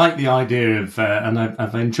 that I like the idea of, and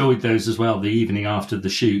I've enjoyed those as well, the evening after the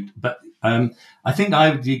shoot. But I think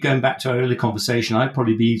I would be going back to our earlier conversation. I'd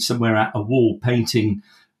probably be somewhere at a wall painting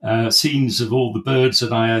scenes of all the birds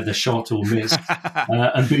that I either shot or missed,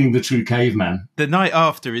 and being the true caveman. The night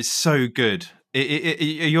after is so good.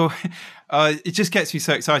 It just gets me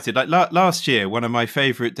so excited. Like last year, one of my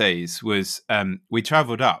favourite days was we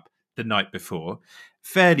travelled up the night before,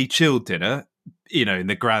 fairly chilled dinner, in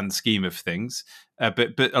the grand scheme of things,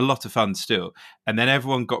 but a lot of fun still. And then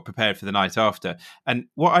everyone got prepared for the night after. And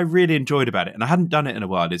what I really enjoyed about it, and I hadn't done it in a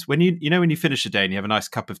while, is when you finish a day and you have a nice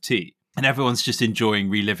cup of tea, and everyone's just enjoying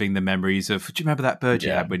reliving the memories of, do you remember that bird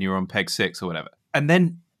you had when you were on Peg 6 or whatever? And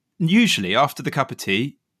then usually after the cup of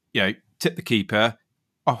tea, tip the keeper,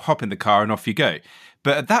 hop in the car and off you go.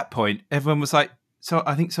 But at that point, everyone was like, so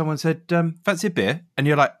I think someone said, fancy a beer? And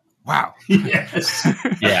you're like, wow. Yes.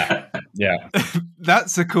 Yeah.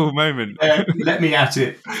 That's a cool moment. Let me at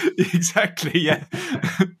it. Exactly, yeah.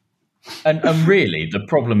 And really, the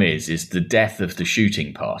problem is the death of the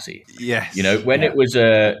shooting party. Yes. It was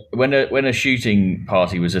when a shooting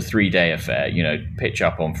party was a 3-day affair. Pitch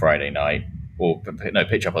up on Friday night, or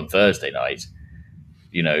pitch up on Thursday night.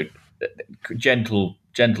 Gentle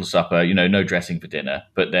supper. No dressing for dinner.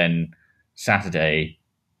 But then Saturday,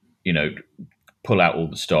 pull out all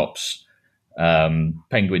the stops.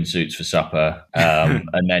 Penguin suits for supper,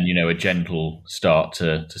 and then a gentle start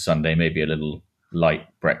to Sunday, maybe a little light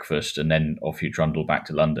breakfast, and then off you trundle back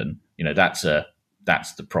to London. That's the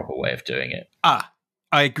proper way of doing it. I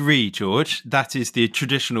agree, George. That is the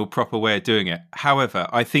traditional proper way of doing it. However,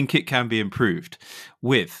 I think it can be improved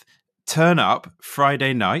with turn up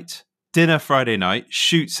Friday night, dinner Friday night,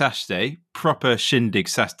 shoot Saturday, proper shindig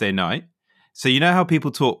Saturday night. So you know how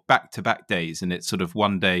people talk back-to-back days and it's sort of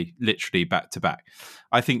one day literally back-to-back?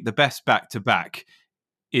 I think the best back-to-back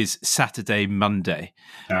is Saturday, Monday.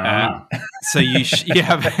 So you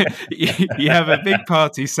have a big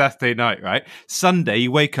party Saturday night, right? Sunday,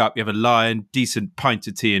 you wake up, you have a lion, decent pint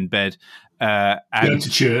of tea in bed. And go to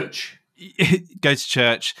church. Go to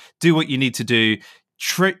church, do what you need to do,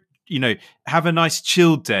 have a nice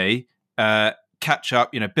chilled day, catch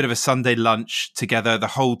up, bit of a Sunday lunch together, the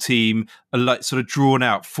whole team, sort of drawn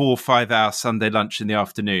out 4 or 5 hour Sunday lunch in the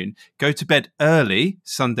afternoon, go to bed early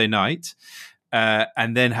Sunday night,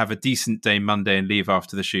 and then have a decent day Monday and leave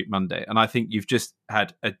after the shoot Monday. And I think you've just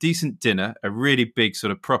had a decent dinner, a really big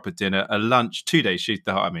sort of proper dinner, a lunch, 2-day shoot.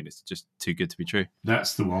 It's just too good to be true.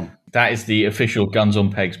 That's the one. That is the official Guns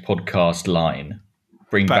on Pegs podcast line.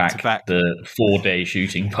 Bring back the 4-day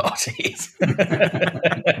shooting parties.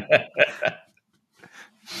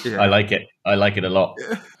 Yeah. I like it. I like it a lot.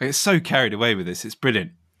 I get so carried away with this. It's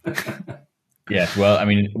brilliant. Yeah, well,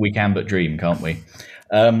 we can but dream, can't we?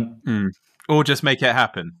 Or just make it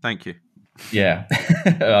happen. Thank you. Yeah,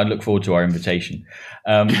 I look forward to our invitation.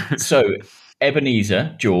 So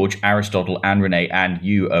Ebenezer, George, Aristotle, and Renee, and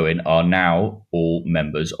you, Owen, are now all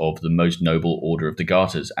members of the Most Noble Order of the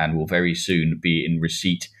Garters and will very soon be in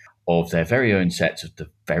receipt of their very own sets of the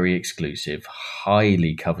very exclusive,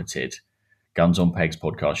 highly coveted Guns on Pegs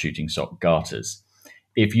podcast shooting sock Garters.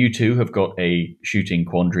 If you too have got a shooting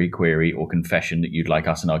quandary, query, or confession that you'd like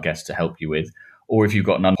us and our guests to help you with, or if you've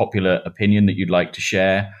got an unpopular opinion that you'd like to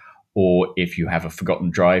share, or if you have a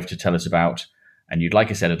forgotten drive to tell us about and you'd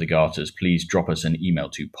like a set of the Garters, please drop us an email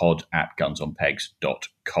to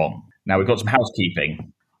pod@gunsonpegs.com. Now we've got some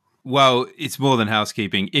housekeeping. Well, it's more than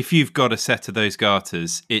housekeeping. If you've got a set of those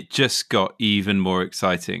Garters, it just got even more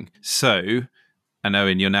exciting. So, and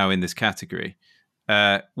Owen, you're now in this category.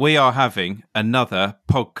 We are having another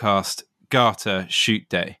podcast Garter shoot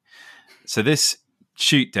day. So this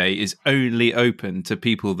shoot day is only open to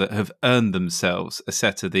people that have earned themselves a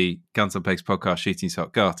set of the Guns on Pegs podcast shooting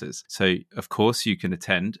sock Garters. So, of course, you can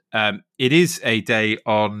attend. It is a day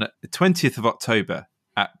on the 20th of October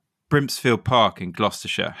at Brimpsfield Park in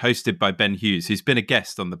Gloucestershire, hosted by Ben Hughes, who's been a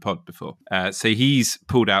guest on the pod before. So he's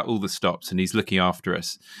pulled out all the stops and he's looking after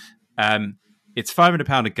us. It's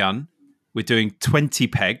 £500 a gun. We're doing 20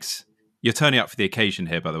 pegs. You're turning up for the occasion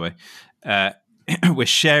here, by the way. We're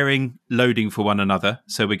sharing loading for one another.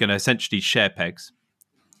 So we're going to essentially share pegs,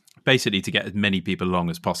 basically to get as many people along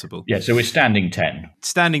as possible. Yeah, so we're standing 10.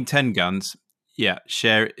 Standing 10 guns. Yeah,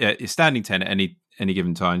 standing 10 at any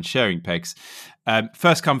given time, sharing pegs.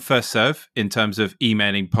 First come, first serve in terms of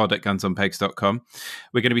emailing pod@gunsonpegs.com.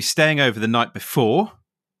 We're going to be staying over the night before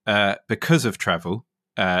because of travel,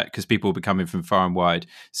 because people will be coming from far and wide,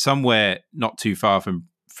 somewhere not too far from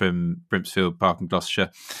Brimpsfield Park in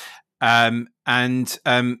Gloucestershire. And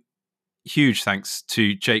huge thanks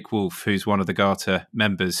to Jake Wolfe, who's one of the Garter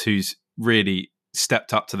members, who's really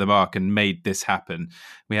stepped up to the mark and made this happen.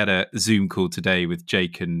 We had a Zoom call today with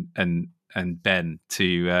Jake and Ben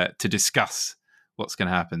to discuss what's going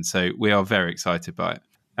to happen. So we are very excited by it.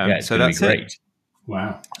 It's going to be great. It.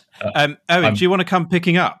 Wow. Owen, do you want to come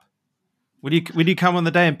picking up? Will you come on the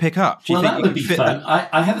day and pick up? Well, that would be fun.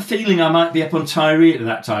 I have a feeling I might be up on Tyree at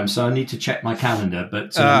that time, so I need to check my calendar.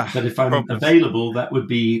 But if I'm available, that would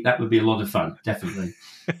be a lot of fun, definitely.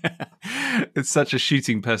 It's such a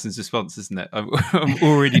shooting person's response, isn't it? I'm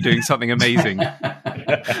already doing something amazing.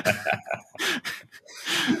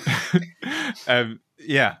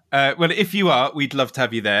 Well, if you are, we'd love to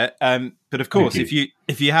have you there. But of course, if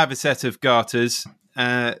you have a set of Garters,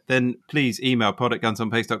 then please email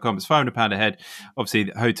pod@gunsonpegs.com. It's £500 a head. Obviously,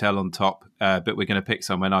 the hotel on top, but we're going to pick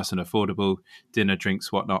somewhere nice and affordable, dinner,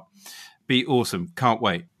 drinks, whatnot. Be awesome. Can't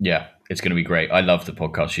wait. Yeah, it's going to be great. I love the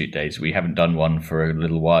podcast shoot days. We haven't done one for a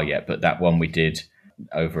little while yet, but that one we did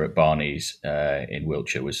over at Barney's in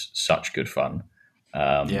Wiltshire was such good fun.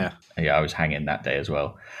 I was hanging that day as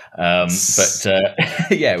well.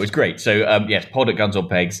 It was great. So yes,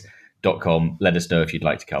 pod@gunsonpegs.com. Let us know if you'd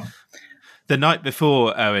like to come. The night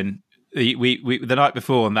before, Owen, the night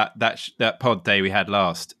before on that pod day we had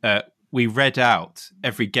last, we read out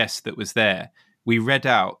every guest that was there. We read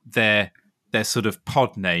out their sort of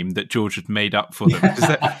pod name that George had made up for them.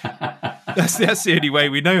 That's the only way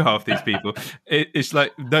we know half these people. It's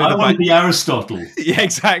like I want to be Aristotle. Yeah,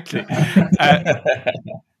 exactly.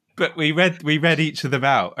 But we read each of them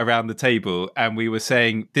out around the table, and we were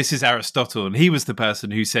saying, this is Aristotle, and he was the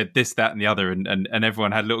person who said this, that, and the other, and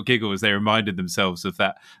everyone had a little giggle as they reminded themselves of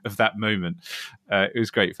that moment. It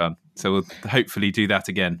was great fun. So we'll hopefully do that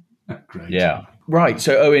again. Great. Yeah. Right.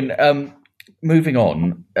 So Owen, moving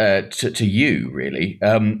on to you, really.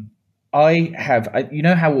 You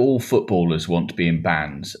know how all footballers want to be in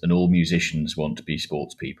bands and all musicians want to be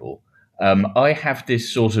sports people? I have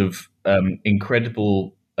this sort of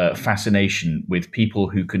incredible fascination with people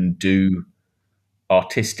who can do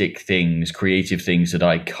artistic things, creative things that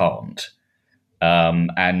I can't.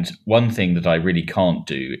 And one thing that I really can't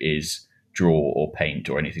do is draw or paint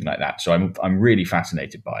or anything like that. So I'm really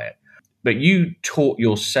fascinated by it. But you taught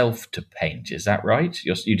yourself to paint, is that right?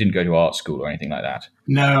 You didn't go to art school or anything like that?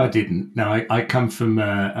 No, I didn't. No, I come from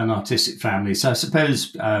an artistic family. So I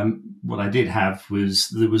suppose what I did have was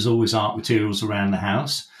there was always art materials around the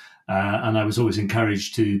house. And I was always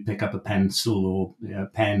encouraged to pick up a pencil or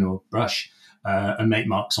pen or brush and make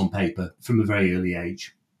marks on paper from a very early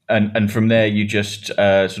age. And from there, you just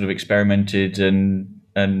sort of experimented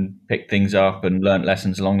and picked things up and learnt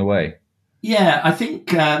lessons along the way. Yeah, I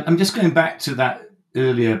think I'm just going back to that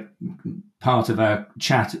earlier part of our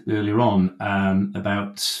chat earlier on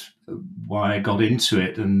about why I got into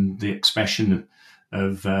it and the expression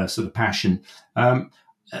of sort of passion.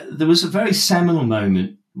 there was a very seminal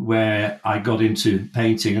moment where I got into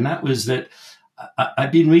painting, and that was that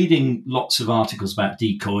I'd been reading lots of articles about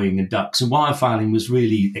decoying and ducks, and wildfowling was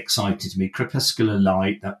really exciting to me. Crepuscular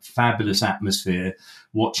light, that fabulous atmosphere,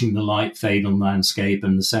 watching the light fade on landscape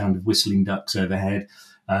and the sound of whistling ducks overhead.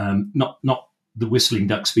 Not the whistling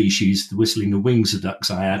duck species, the whistling of wings of ducks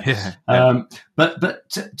I had. But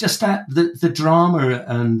just that, the drama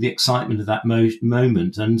and the excitement of that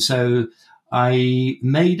moment. And so I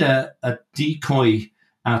made a decoy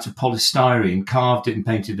out of polystyrene, carved it and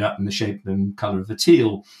painted it up in the shape and colour of a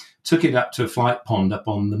teal, took it up to a flight pond up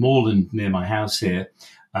on the moorland near my house here,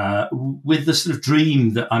 with the sort of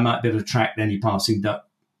dream that I might be able to attract any passing duck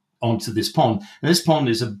onto this pond. And this pond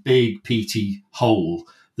is a big peaty hole.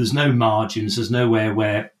 There's no margins. There's nowhere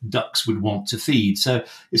where ducks would want to feed. So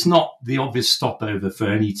it's not the obvious stopover for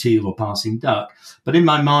any teal or passing duck. But in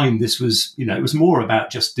my mind, this was, it was more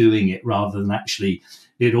about just doing it rather than actually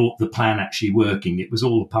the plan actually working. It was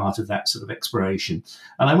all a part of that sort of exploration.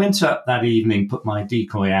 And I went up that evening, put my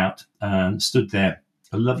decoy out, and stood there,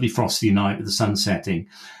 a lovely frosty night with the sun setting.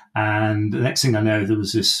 And the next thing I know, there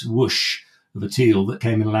was this whoosh of a teal that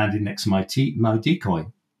came and landed next to my decoy,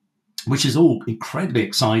 which is all incredibly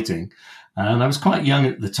exciting. And I was quite young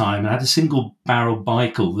at the time. I had a single barrel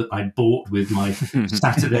bicycle that I bought with my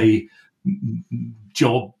Saturday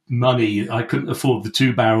job money. I couldn't afford the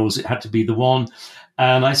 2 barrels. It had to be the one.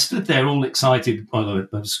 And I stood there all excited. Well,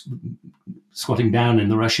 I was squatting down in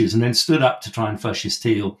the rushes and then stood up to try and flush his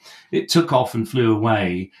teal. It took off and flew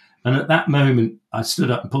away. And at that moment, I stood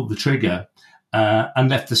up and pulled the trigger and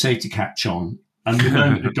left the safety catch on. And the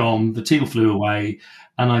moment had gone, the teal flew away,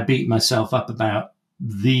 and I beat myself up about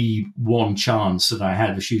the one chance that I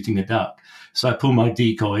had of shooting a duck. So I pulled my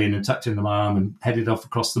decoy in and tucked it in my arm and headed off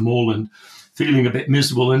across the moorland, feeling a bit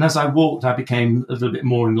miserable. And as I walked, I became a little bit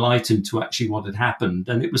more enlightened to actually what had happened.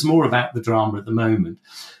 And it was more about the drama at the moment.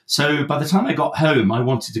 So by the time I got home, I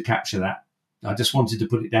wanted to capture that. I just wanted to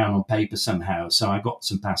put it down on paper somehow. So I got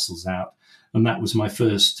some pastels out, and that was my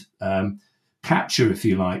first capture, if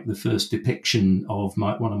you like, the first depiction of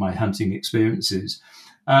one of my hunting experiences.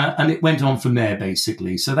 And it went on from there,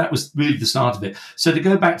 basically. So that was really the start of it. So to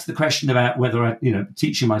go back to the question about whether I,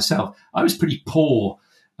 teaching myself, I was pretty poor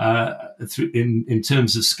in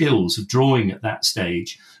terms of skills of drawing at that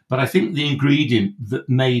stage. But I think the ingredient that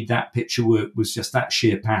made that picture work was just that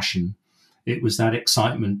sheer passion. It was that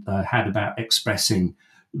excitement I had about expressing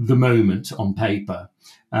the moment on paper.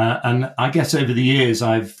 And I guess over the years,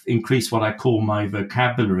 I've increased what I call my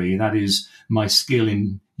vocabulary. That is my skill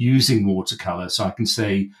in using watercolour, so I can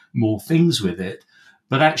say more things with it.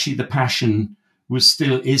 But actually, the passion is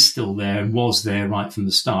still there and was there right from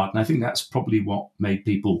the start. And I think that's probably what made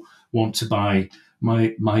people want to buy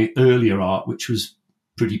my earlier art, which was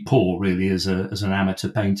pretty poor, really, as an amateur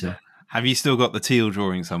painter. Have you still got the teal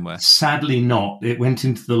drawing somewhere? Sadly not. It went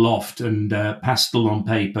into the loft, and pastel on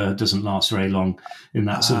paper doesn't last very long in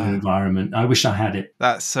that sort of environment. I wish I had it.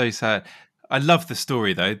 That's so sad. I love the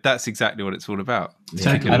story, though. That's exactly what it's all about.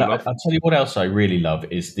 Yeah. And I'll tell you what else I really love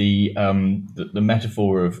is the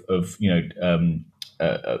metaphor of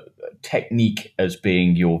technique as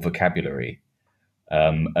being your vocabulary,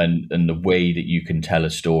 and the way that you can tell a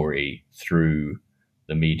story through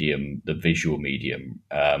the visual medium.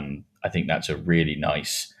 I think that's a really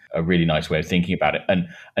nice way of thinking about it. And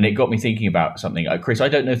it got me thinking about something. Chris, I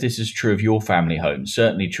don't know if this is true of your family home,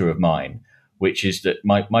 certainly true of mine, which is that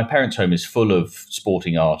my parents' home is full of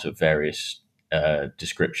sporting art of various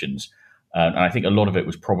descriptions. And I think a lot of it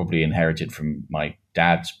was probably inherited from my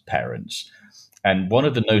dad's parents. And one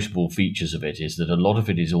of the notable features of it is that a lot of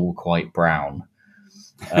it is all quite brown.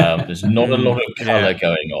 There's not a lot of color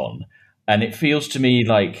going on. And it feels to me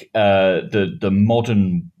like the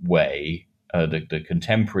modern way, the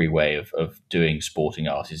contemporary way of doing sporting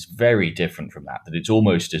art is very different from that it's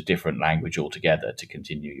almost a different language altogether, to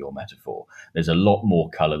continue your metaphor. There's a lot more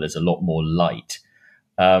colour, there's a lot more light.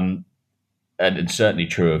 And it's certainly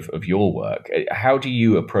true of your work. How do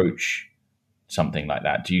you approach something like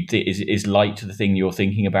that? Do you is light the thing you're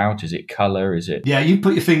thinking about? Is it colour? Is it? Yeah, you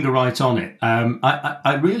put your finger right on it.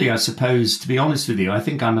 I suppose, to be honest with you, I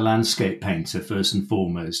think I'm a landscape painter first and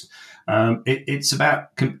foremost. It's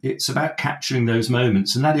about capturing those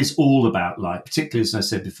moments, and that is all about light, particularly, as I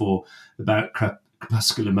said before, about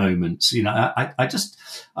crepuscular moments.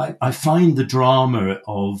 I find the drama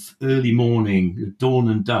of early morning, dawn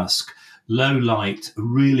and dusk, low light,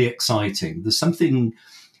 really exciting. There's something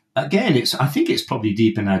again, I think it's probably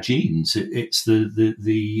deep in our genes. It's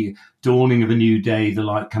the dawning of a new day, the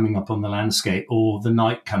light coming up on the landscape, or the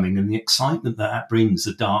night coming, and the excitement that brings,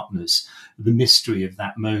 the darkness, the mystery of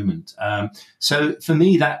that moment. So for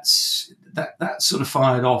me, that sort of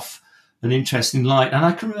fired off an interesting light. And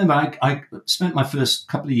I can remember I spent my first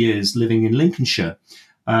couple of years living in Lincolnshire.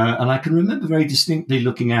 And I can remember very distinctly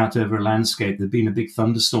looking out over a landscape. There'd been a big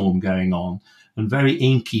thunderstorm going on and very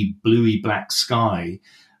inky, bluey black sky.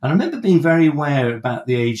 And I remember being very aware about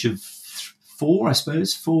the age of 4, I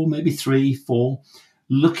suppose, 4, maybe 3, 4,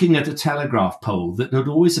 looking at a telegraph pole that had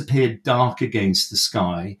always appeared dark against the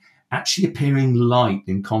sky, actually appearing light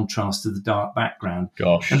in contrast to the dark background.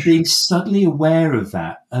 Gosh. And being suddenly aware of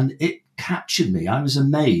that. And it captured me. I was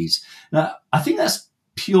amazed. Now, I think that's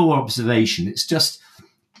pure observation. It's just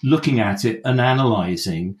looking at it and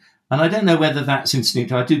analysing. And I don't know whether that's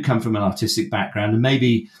instinctive. I do come from an artistic background, and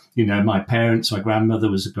maybe, my parents, my grandmother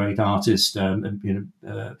was a great artist.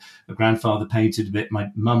 A grandfather painted a bit. My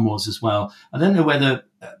mum was as well. I don't know whether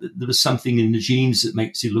there was something in the genes that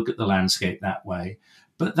makes you look at the landscape that way.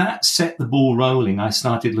 But that set the ball rolling. I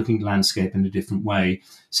started looking at landscape in a different way.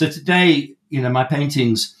 So today, my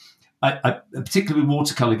paintings, I particularly with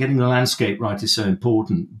watercolour, getting the landscape right is so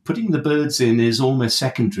important. Putting the birds in is almost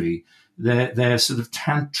secondary. They're sort of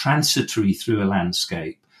transitory through a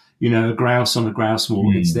landscape. A grouse on a grouse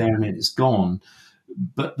moor, it's there and it's gone,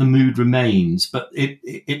 but the mood remains. But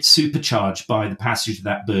it's supercharged by the passage of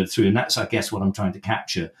that bird through, and that's, I guess, what I'm trying to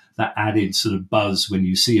capture, that added sort of buzz when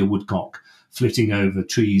you see a woodcock flitting over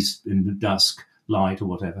trees in the dusk light or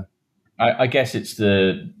whatever. I guess it's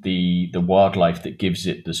the wildlife that gives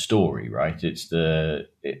it the story, right? It's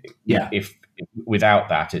if without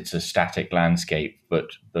that, it's a static landscape,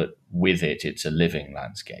 but with it, it's a living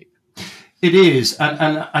landscape. It is,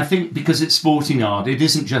 and I think because it's sporting art, it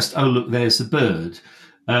isn't just, oh look, there's a bird.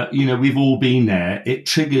 We've all been there. It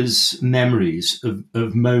triggers memories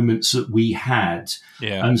of moments that we had,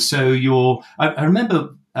 and so I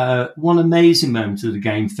remember. One amazing moment at the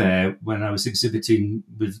game fair when I was exhibiting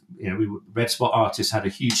with, Red Spot Artists had a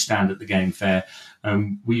huge stand at the game fair.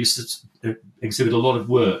 We used to exhibit a lot of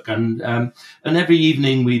work, and every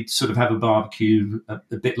evening we'd sort of have a barbecue, a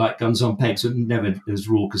bit like Guns on Pegs, but never as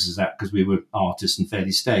raucous as that because we were artists and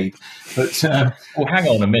fairly staid. But well, hang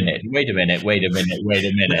on a minute. Wait a minute.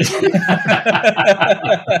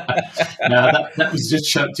 No, that was just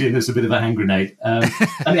chucked in as a bit of a hand grenade, and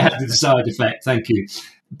it had the desired effect. Thank you.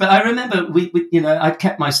 But I remember I'd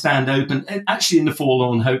kept my stand open, actually in the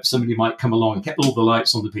forlorn hope somebody might come along, and kept all the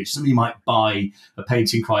lights on the pitch. Somebody might buy a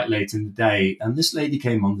painting quite late in the day. And this lady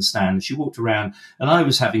came on the stand and she walked around, and I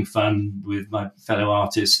was having fun with my fellow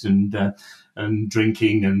artist and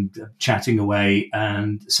drinking and chatting away.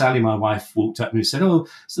 And Sally, my wife, walked up and said, "Oh,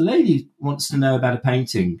 so the lady wants to know about a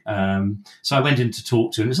painting." So I went in to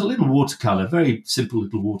talk to her. It was a little watercolour, very simple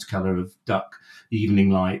little watercolour of duck,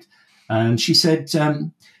 evening light. And she said,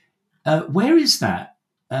 "Where is that?"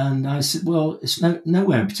 And I said, "Well, it's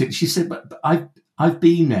nowhere in particular." She said, "But I've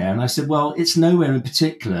been there." And I said, "Well, it's nowhere in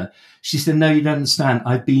particular." She said, "No, you don't understand.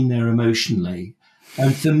 I've been there emotionally."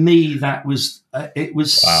 And for me, that was it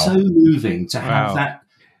was so moving to have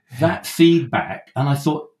that feedback. And I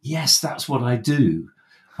thought, yes, that's what I do.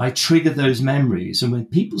 I trigger those memories. And when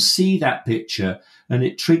people see that picture and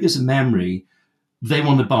it triggers a memory, they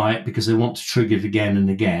want to buy it because they want to trigger it again and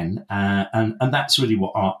again. And that's really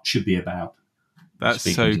what art should be about. That's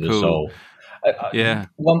Speaking so to the cool. soul. Yeah.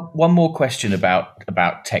 One more question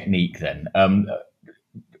about technique then.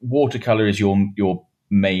 Watercolor is your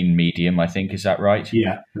main medium, I think. Is that right?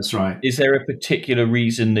 Yeah, that's right. Is there a particular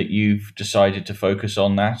reason that you've decided to focus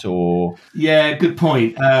on that, or? Yeah, good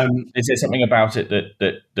point. Is there something about it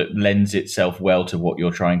that lends itself well to what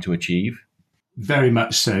you're trying to achieve? Very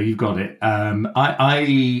much so. You've got it.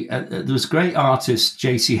 There was a great artist,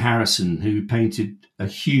 J.C. Harrison, who painted a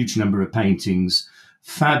huge number of paintings,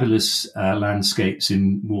 fabulous landscapes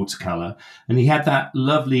in watercolor. And he had that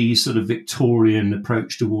lovely sort of Victorian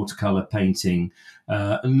approach to watercolor painting,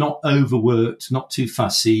 not overworked, not too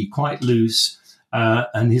fussy, quite loose.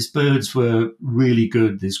 And his birds were really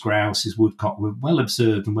good. His grouse, his woodcock were well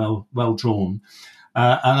observed and well drawn.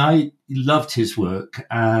 And I loved his work.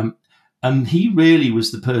 And he really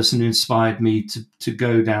was the person who inspired me to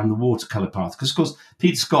go down the watercolor path. Because, of course,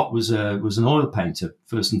 Peter Scott was an oil painter,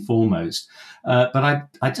 first and foremost. But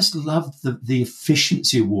I just loved the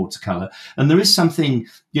efficiency of watercolor. And there is something,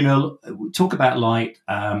 we talk about light.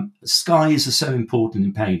 Skies are so important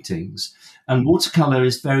in paintings. And watercolor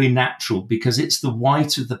is very natural because it's the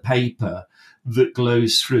white of the paper that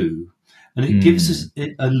glows through. And it gives us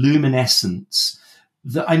a luminescence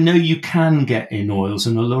that I know you can get in oils,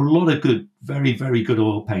 and a lot of good, very, very good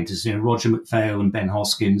oil painters, Roger McPhail and Ben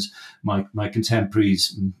Hoskins, my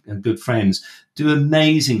contemporaries and good friends, do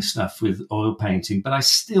amazing stuff with oil painting, but I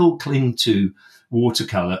still cling to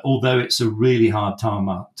watercolour, although it's a really hard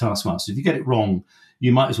taskmaster. If you get it wrong,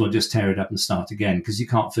 you might as well just tear it up and start again, because you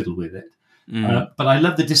can't fiddle with it. But I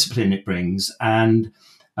love the discipline it brings, and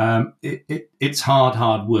it's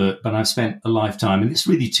hard work, but I've spent a lifetime, and it's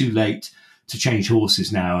really too late to change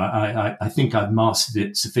horses now. I think I've mastered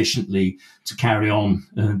it sufficiently to carry on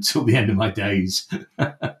until the end of my days.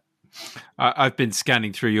 I've been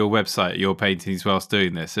scanning through your website, your paintings whilst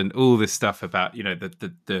doing this, and all this stuff about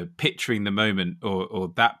the picturing the moment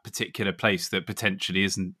or that particular place that potentially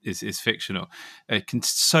is fictional. It can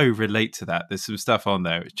so relate to that. There's some stuff on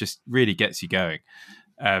there. It just really gets you going.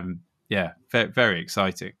 Very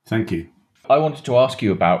exciting. Thank you. I wanted to ask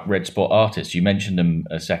you about Red Spot Artists. You mentioned them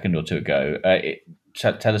a second or two ago.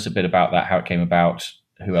 Tell us a bit about that, how it came about,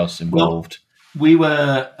 who else involved. Well, we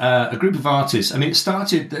were a group of artists. I mean, it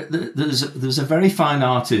started. There's a very fine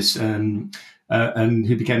artist and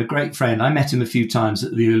who became a great friend. I met him a few times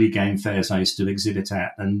at the early game fairs I used to exhibit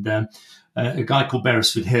at, and a guy called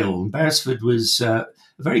Beresford Hill. And Beresford was a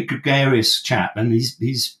very gregarious chap, and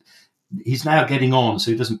he's now getting on,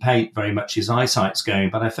 so he doesn't paint very much. His eyesight's going,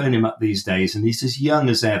 but I phone him up these days, and he's as young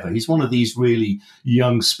as ever. He's one of these really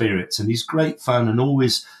young spirits, and he's great fun and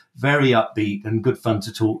always very upbeat and good fun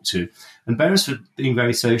to talk to. And Beresford, being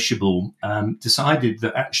very sociable, decided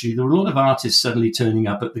that actually there were a lot of artists suddenly turning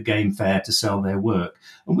up at the game fair to sell their work.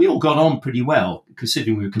 And we all got on pretty well,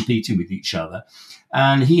 considering we were competing with each other.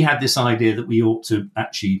 And he had this idea that we ought to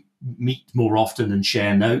actually meet more often and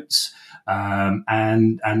share notes,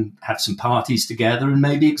 and have some parties together and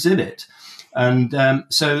maybe exhibit. And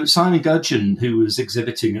so Simon Gudgeon, who was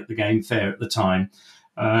exhibiting at the game fair at the time,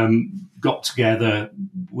 got together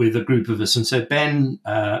with a group of us and said, Ben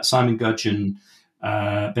Hoskins, Simon Gudgeon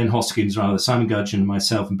and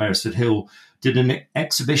myself and Beresford Hill did an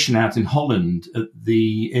exhibition out in Holland at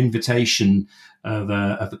the invitation of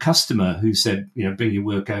a customer who said, bring your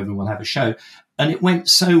work over and we'll have a show. And it went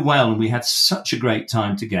so well, and we had such a great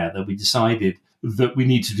time together. We decided that we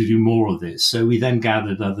needed to do more of this. So we then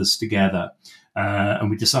gathered others together, and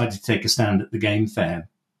we decided to take a stand at the game fair.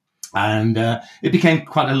 And it became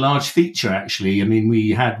quite a large feature, actually. I mean, we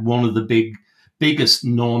had one of the biggest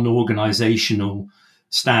non-organizational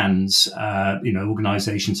stands.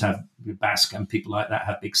 Organizations have, Basque and people like that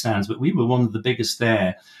have big stands, but we were one of the biggest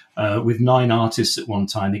there, with 9 artists at one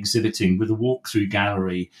time exhibiting, with a walk-through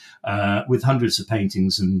gallery, with hundreds of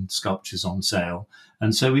paintings and sculptures on sale.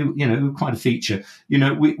 And so we were quite a feature.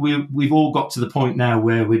 We've all got to the point now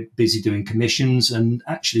where we're busy doing commissions, and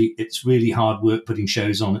actually it's really hard work putting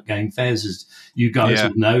shows on at game fairs, as you guys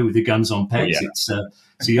will know, with the Guns on Pegs. Oh, yeah.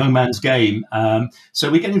 It's a young man's game.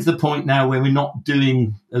 So we're getting to the point now where we're not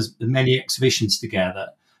doing as many exhibitions together.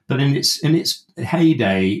 But in its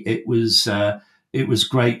heyday, it was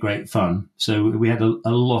great fun. So we had a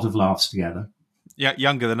lot of laughs together. Yeah,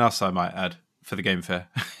 younger than us, I might add, for the game fair.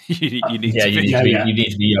 you need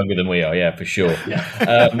to be younger than we are. Yeah, for sure.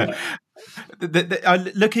 Yeah.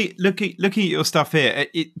 Looking at your stuff here,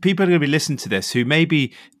 people are going to be listening to this who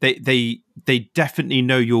maybe they definitely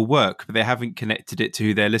know your work, but they haven't connected it to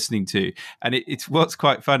who they're listening to. And it's what's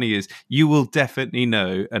quite funny is you will definitely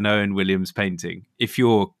know an Owen Williams painting if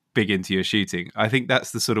you're big into your shooting. I think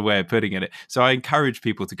that's the sort of way of putting it. So I encourage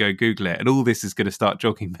people to go Google it, and all this is going to start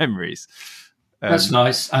jogging memories. That's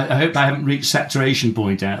nice. I hope I haven't reached saturation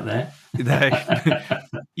point out there.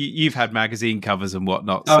 You've had magazine covers and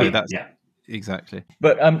whatnot. So that's exactly.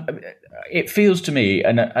 But it feels to me,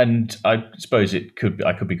 and I suppose I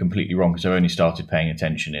could be completely wrong because I've only started paying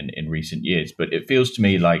attention in recent years, but it feels to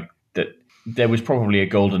me like that there was probably a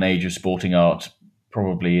golden age of sporting art,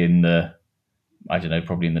 probably in the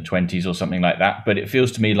 20s or something like that. But it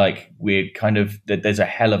feels to me like there's a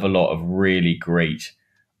hell of a lot of really great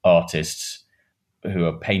artists who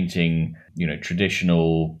are painting,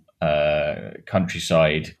 traditional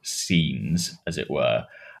countryside scenes, as it were.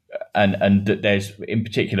 And that there's in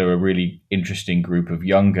particular a really interesting group of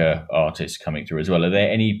younger artists coming through as well. Are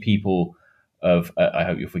there any people of, I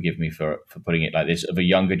hope you'll forgive me for putting it like this, of a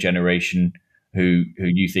younger generation who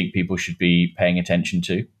you think people should be paying attention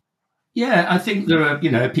to? Yeah, I think there are,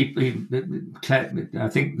 people. I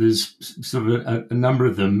think there's sort of a number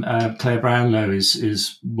of them. Claire Brownlow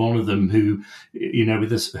is one of them who,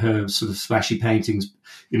 with her sort of splashy paintings,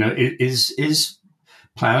 is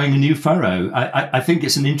ploughing a new furrow. I think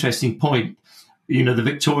it's an interesting point. The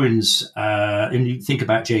Victorians, and you think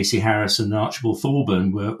about J.C. Harris and Archibald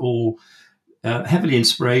Thorburn, were all heavily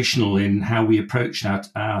inspirational in how we approached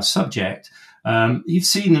our subject. You've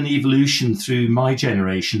seen an evolution through my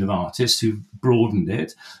generation of artists who've broadened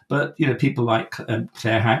it, but people like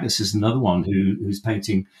Claire Haggis is another one who's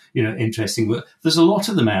painting interesting work. There's a lot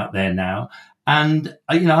of them out there now, and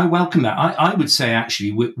I welcome that. I would say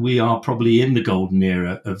actually we are probably in the golden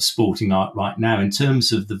era of sporting art right now in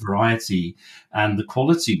terms of the variety and the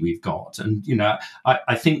quality we've got, and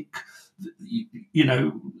I think.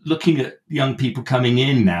 Looking at young people coming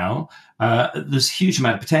in now, there's a huge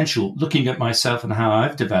amount of potential. Looking at myself and how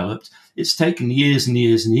I've developed, it's taken years and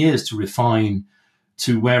years and years to refine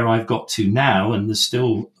to where I've got to now, and there's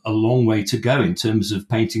still a long way to go in terms of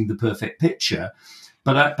painting the perfect picture.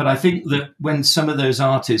 But I think that when some of those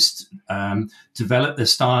artists develop their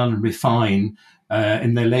style and refine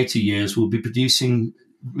in their later years, we'll be producing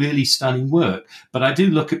really stunning work. But I do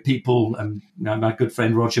look at people, my good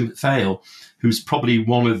friend Roger McPhail, who's probably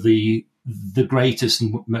one of the greatest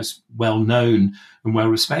and most well-known and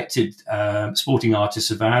well-respected sporting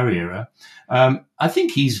artists of our era. I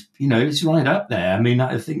think he's right up there. I mean,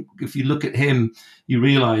 I think if you look at him, you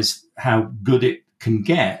realize how good it can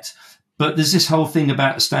get. But there's this whole thing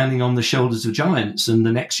about standing on the shoulders of giants, and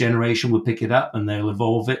the next generation will pick it up and they'll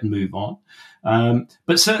evolve it and move on.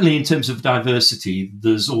 But certainly in terms of diversity,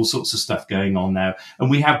 there's all sorts of stuff going on now.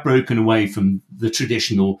 And we have broken away from the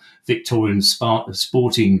traditional Victorian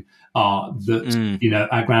sporting art that,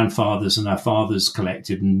 our grandfathers and our fathers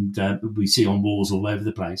collected and we see on walls all over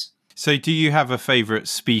the place. So do you have a favourite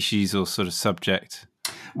species or sort of subject?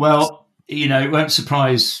 Well, it won't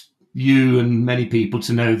surprise you and many people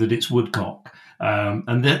to know that it's woodcock.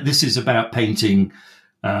 And this is about painting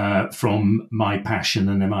from my passion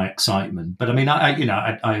and my excitement. But I mean,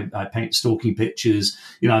 I paint stalking pictures.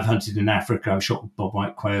 I've hunted in Africa. I've shot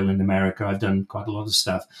bobwhite quail in America. I've done quite a lot of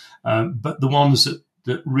stuff. But the ones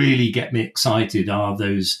that really get me excited are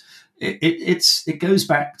those. It goes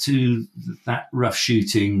back to that rough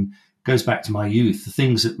shooting. Goes back to my youth. The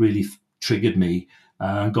things that really triggered me,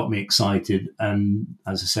 got me excited, and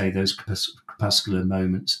as I say, those crepuscular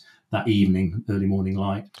moments. That evening, early morning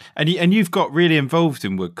light. And you've got really involved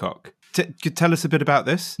in woodcock. Could tell us a bit about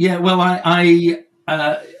this? Yeah, well,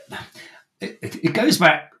 it goes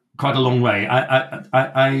back quite a long way.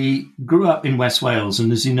 I grew up in West Wales,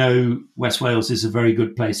 and as you know, West Wales is a very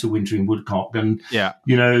good place for wintering woodcock. And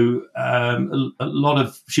a lot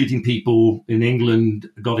of shooting people in England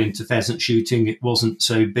got into pheasant shooting. It wasn't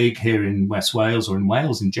so big here in West Wales or in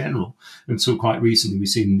Wales in general until quite recently. We've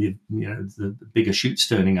seen the bigger shoots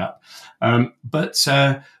turning up. But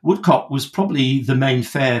woodcock was probably the main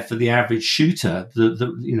fare for the average shooter,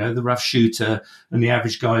 the rough shooter, and the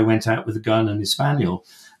average guy who went out with a gun and his spaniel.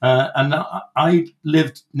 And I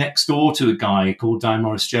lived next door to a guy called Di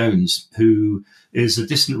Morris Jones, who is a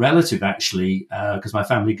distant relative, actually, because my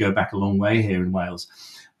family go back a long way here in Wales.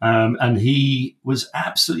 And he was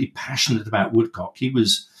absolutely passionate about woodcock. He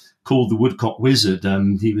was called the Woodcock Wizard.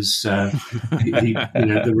 He was, there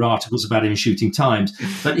were articles about him shooting times,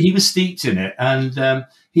 but he was steeped in it. And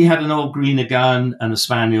he had an old greener gun and a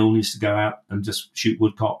spaniel, and used to go out and just shoot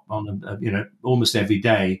woodcock on, almost every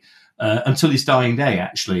day. Until his dying day,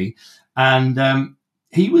 actually. And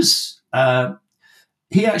he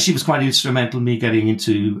actually was quite instrumental in me getting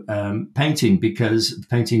into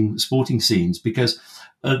painting sporting scenes, because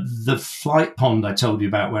the flight pond I told you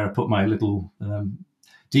about, where I put my little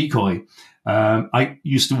decoy, I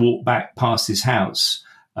used to walk back past his house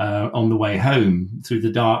on the way home through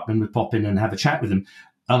the dark, and would pop in and have a chat with him.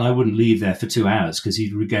 And I wouldn't leave there for 2 hours, because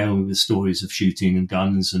he'd regale me with stories of shooting and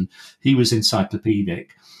guns, and he was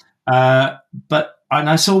encyclopedic. And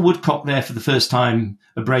I saw woodcock there for the first time,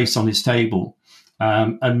 a brace on his table,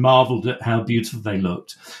 and marveled at how beautiful they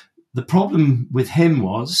looked. The problem with him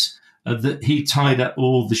was that he tied up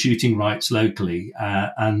all the shooting rights locally,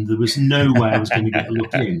 and there was no way I was going to get a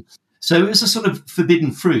look in. So it was a sort of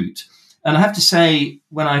forbidden fruit. And I have to say,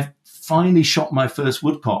 when I finally shot my first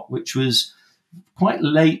woodcock, which was quite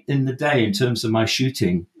late in the day in terms of my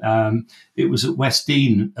shooting, it was at West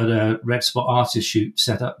Dean at a Red Spot artist shoot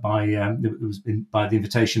set up by by the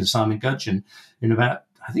invitation of Simon Gudgeon in about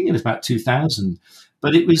 2000.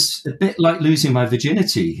 But it was a bit like losing my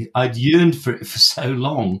virginity. I'd yearned for it for so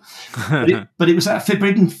long, but it was that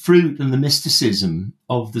forbidden fruit and the mysticism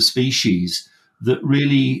of the species that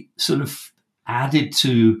really sort of added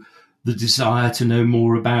to the desire to know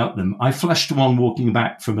more about them. I flushed one walking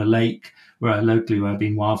back from a lake where I'd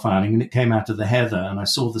been wildfiring, and it came out of the heather, and I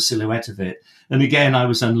saw the silhouette of it. And again, I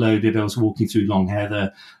was unloaded. I was walking through long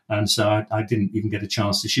heather, and so I didn't even get a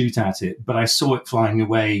chance to shoot at it. But I saw it flying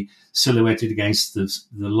away, silhouetted against the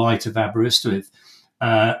light of Aberystwyth.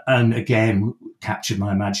 and again captured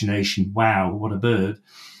my imagination. Wow, what a bird!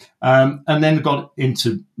 And then got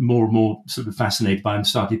into more and more sort of fascinated by them,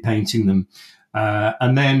 started painting them.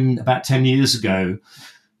 And then about 10 years ago,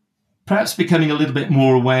 perhaps becoming a little bit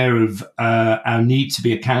more aware of our need to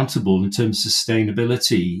be accountable in terms of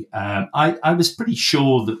sustainability, I was pretty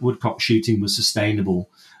sure that woodcock shooting was sustainable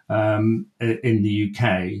in the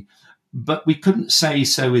UK, but we couldn't say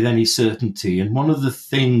so with any certainty. And one of the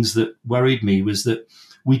things that worried me was that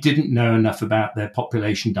we didn't know enough about their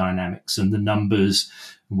population dynamics and the numbers,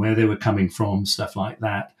 where they were coming from, stuff like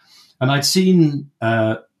that. And I'd seen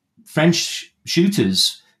French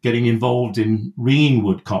shooters getting involved in ringing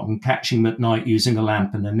woodcock and catching them at night using a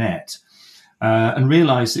lamp and a net, and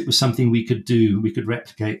realised it was something we could do, we could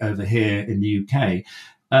replicate over here in the UK.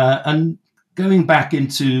 And going back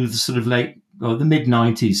into the sort of the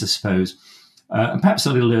mid-90s, I suppose, and perhaps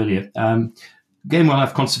a little earlier, Game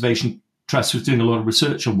Wildlife Conservation Trust was doing a lot of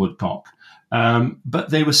research on woodcock. But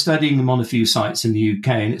they were studying them on a few sites in the UK,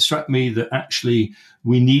 and it struck me that actually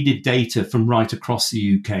we needed data from right across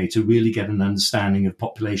the UK to really get an understanding of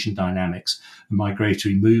population dynamics and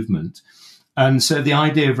migratory movement. And so the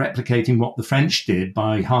idea of replicating what the French did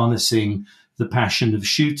by harnessing the passion of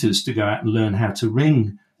shooters to go out and learn how to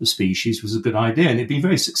ring the species was a good idea, and it'd been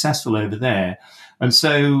very successful over there. And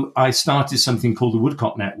so I started something called the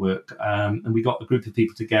Woodcock Network, and we got a group of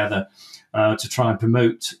people together to try and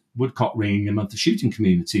promote woodcock ringing among the shooting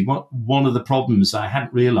community. One of the problems I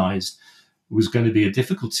hadn't realised was going to be a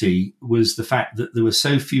difficulty was the fact that there were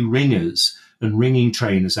so few ringers and ringing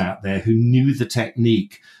trainers out there who knew the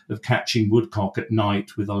technique of catching woodcock at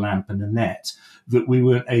night with a lamp and a net, that we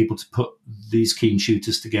weren't able to put these keen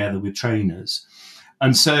shooters together with trainers.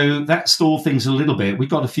 And so that stalled things a little bit. We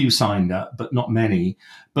got a few signed up, but not many.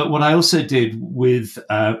 But what I also did with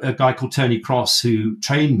a guy called Tony Cross, who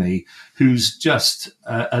trained me, who's just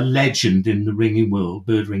a legend in the ringing world,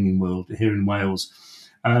 bird ringing world here in Wales,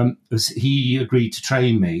 he agreed to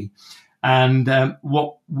train me. And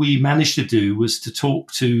what we managed to do was to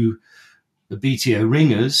talk to the BTO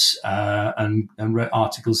ringers and wrote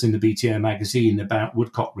articles in the BTO magazine about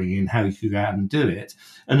woodcock ringing and how you could go out and do it.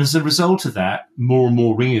 And as a result of that, more and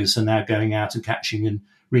more ringers are now going out and catching and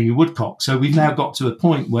ringing woodcock. So we've now got to a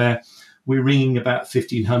point where we're ringing about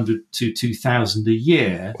 1,500 to 2,000 a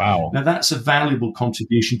year. Wow. Now, that's a valuable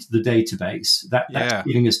contribution to the database. That's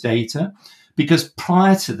giving us data. Because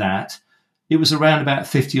prior to that, it was around about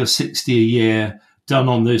 50 or 60 a year done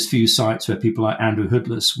on those few sites where people like Andrew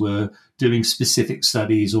Hoodless were doing specific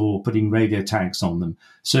studies or putting radio tags on them.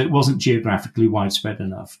 So it wasn't geographically widespread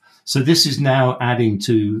enough. So this is now adding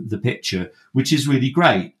to the picture, which is really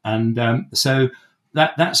great. And so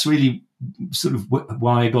that's really sort of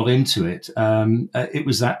why I got into it. It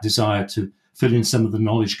was that desire to fill in some of the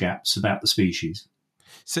knowledge gaps about the species.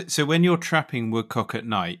 So when you're trapping woodcock at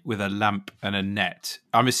night with a lamp and a net,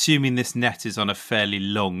 I'm assuming this net is on a fairly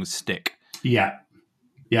long stick. Yeah.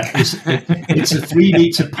 Yeah, it's a 3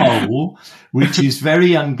 meter pole, which is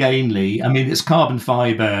very ungainly. I mean, it's carbon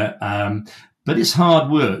fiber, but it's hard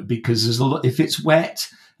work because there's a lot. If it's wet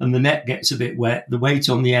and the net gets a bit wet, the weight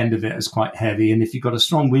on the end of it is quite heavy. And if you've got a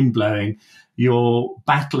strong wind blowing, you're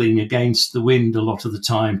battling against the wind a lot of the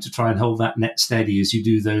time to try and hold that net steady as you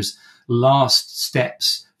do those last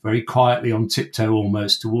steps very quietly on tiptoe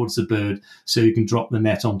almost towards the bird so you can drop the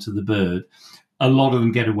net onto the bird. A lot of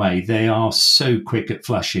them get away. They are so quick at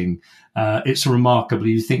flushing. It's remarkable.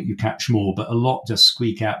 You think you catch more, but a lot just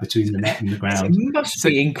squeak out between the net and the ground. It must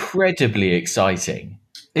be incredibly exciting.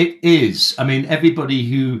 It is. I mean, everybody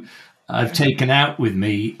who I've taken out with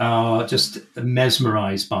me are just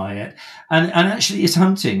mesmerised by it. And actually, it's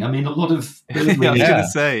hunting. I mean, a lot of bird ringers, I was going to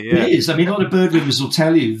say, it is. I mean, a lot of bird ringers will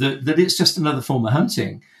tell you that it's just another form of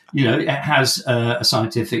hunting. You know, it has a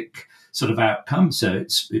scientific sort of outcome, so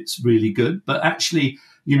it's really good. But actually,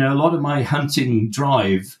 you know, a lot of my hunting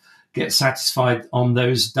drive gets satisfied on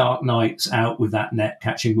those dark nights out with that net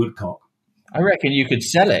catching woodcock. I reckon you could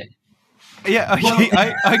sell it. Yeah,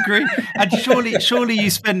 I agree. And surely you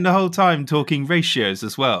spend the whole time talking ratios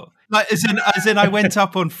as well. Like as in I went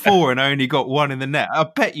up on 4 and I only got 1 in the net. I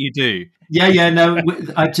bet you do. Yeah, no,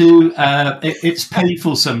 I do. It's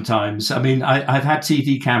painful sometimes. I mean, I've had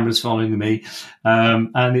TV cameras following me,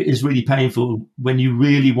 and it is really painful when you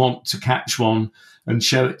really want to catch one and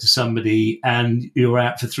show it to somebody and you're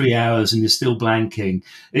out for 3 hours and you're still blanking.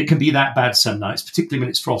 It can be that bad some nights, particularly when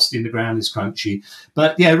it's frosty and the ground is crunchy.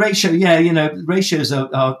 But yeah, ratios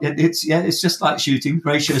are it's just like shooting.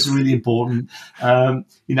 Ratios are really important. I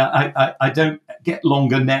don't get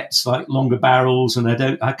longer nets, like longer barrels, and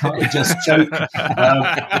I can't just choke.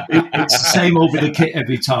 It's the same old bit of kit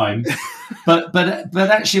every time. but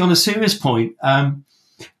actually, on a serious point,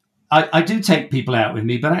 I do take people out with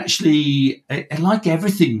me, but actually, like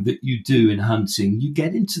everything that you do in hunting, you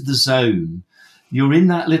get into the zone. You're in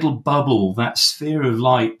that little bubble, that sphere of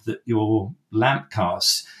light that your lamp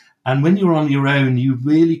casts. And when you're on your own, you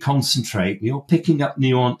really concentrate. You're picking up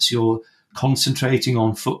nuance. You're concentrating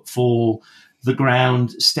on footfall, the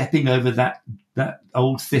ground, stepping over that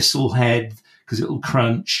old thistle head because it'll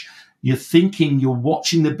crunch. You're thinking, you're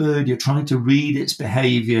watching the bird. You're trying to read its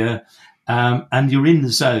behavior. And you're in the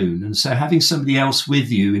zone. And so having somebody else with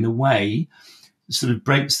you, in a way, sort of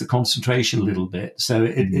breaks the concentration a little bit. So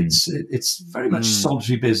it's very much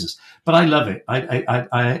solitary business. But I love it.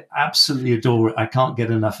 I absolutely adore it. I can't get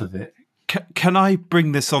enough of it. Can I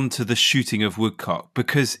bring this on to the shooting of woodcock?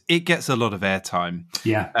 Because it gets a lot of airtime.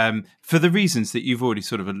 Yeah. For the reasons that you've already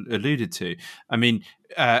sort of alluded to. I mean,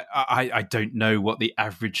 I don't know what the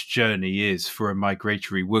average journey is for a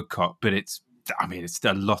migratory woodcock, but it's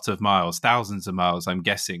a lot of miles, thousands of miles, I'm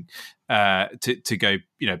guessing, to go,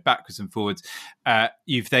 backwards and forwards.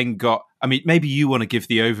 You've then got, maybe you want to give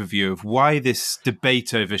the overview of why this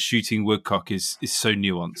debate over shooting woodcock is so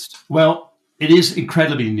nuanced. Well, it is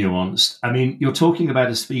incredibly nuanced. You're talking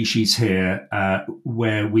about a species here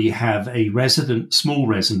where we have a small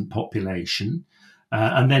resident population.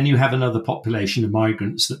 And then you have another population of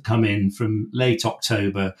migrants that come in from late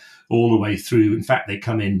October all the way through. In fact, they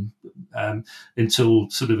come in until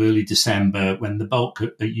sort of early December, when the bulk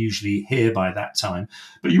are usually here by that time.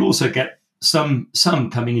 But you also get some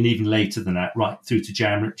coming in even later than that, right through to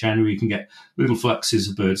January. You can get little fluxes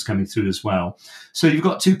of birds coming through as well. So you've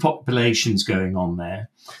got two populations going on there.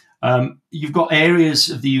 You've got areas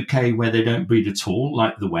of the UK where they don't breed at all,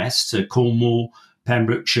 like the West, so Cornwall,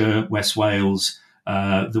 Pembrokeshire, West Wales,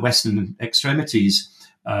 the western extremities.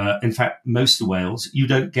 In fact, most of Wales, you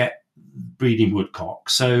don't get breeding woodcock.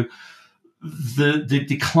 So the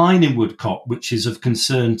decline in woodcock, which is of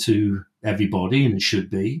concern to everybody, and it should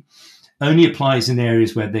be, only applies in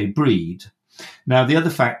areas where they breed. Now, the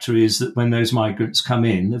other factor is that when those migrants come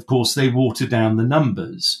in, of course, they water down the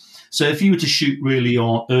numbers. So if you were to shoot really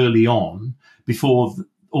early on, before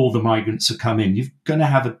all the migrants have come in, you're going to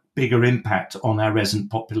have a bigger impact on our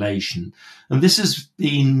resident population. And this is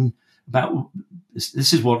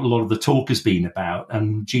what a lot of the talk has been about.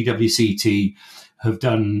 And GWCT have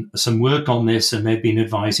done some work on this, and they've been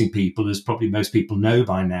advising people, as probably most people know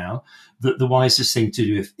by now, that the wisest thing to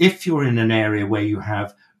do, if you're in an area where you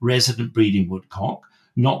have resident breeding woodcock,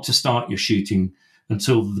 not to start your shooting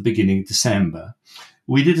until the beginning of December.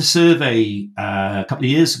 We did a survey a couple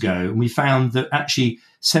of years ago, and we found that actually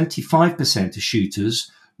 75% of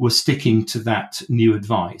shooters were sticking to that new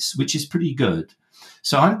advice, which is pretty good.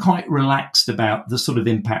 So I'm quite relaxed about the sort of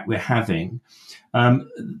impact we're having.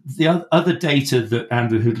 The other data that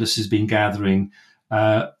Andrew Hoodless has been gathering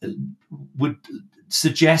would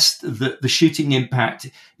suggest that the shooting impact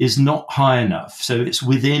is not high enough. So it's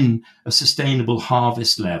within a sustainable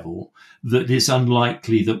harvest level that is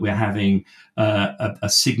unlikely that we're having a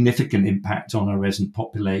significant impact on our resident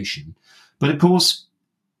population. But of course,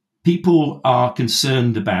 people are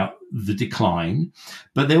concerned about the decline,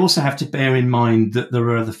 but they also have to bear in mind that there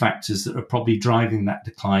are other factors that are probably driving that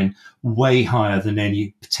decline way higher than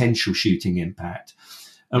any potential shooting impact.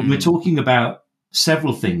 And we're talking about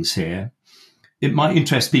several things here. It might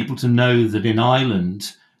interest people to know that in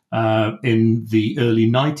Ireland, in the early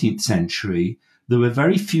 19th century, there were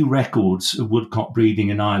very few records of woodcock breeding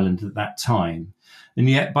in Ireland at that time. And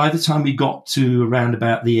yet, by the time we got to around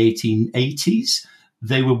about the 1880s,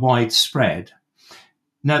 they were widespread.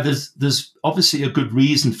 Now, there's obviously a good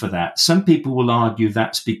reason for that. Some people will argue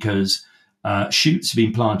that's because shoots have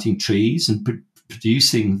been planting trees and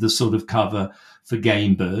producing the sort of cover for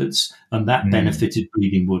game birds, and that benefited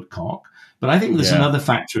breeding woodcock. But I think there's another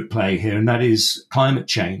factor at play here, and that is climate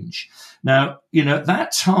change. Now, at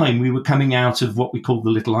that time, we were coming out of what we call the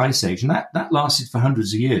Little Ice Age, and that lasted for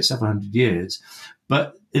hundreds of years, several hundred years.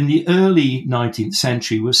 But in the early 19th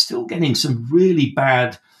century, we're still getting some really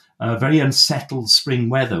bad, very unsettled spring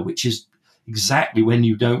weather, which is exactly when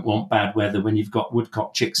you don't want bad weather, when you've got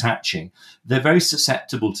woodcock chicks hatching. They're very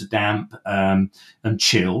susceptible to damp and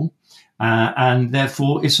chill. And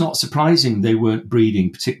therefore, it's not surprising they weren't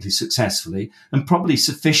breeding particularly successfully, and probably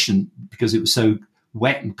sufficient because it was so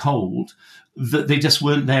wet and cold that they just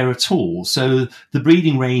weren't there at all. So the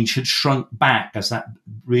breeding range had shrunk back as that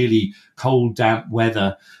really cold, damp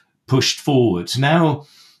weather pushed forward. So now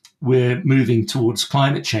we're moving towards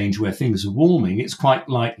climate change where things are warming. It's quite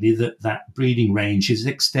likely that that breeding range is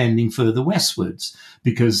extending further westwards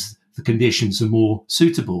because the conditions are more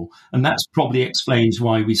suitable. And that's probably explains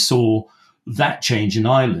why we saw that change in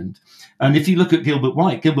Ireland. And if you look at Gilbert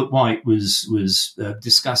White was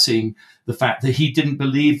discussing the fact that he didn't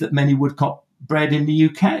believe that many woodcock bred in the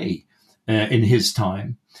UK in his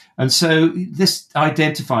time. And so this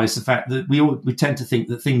identifies the fact that we tend to think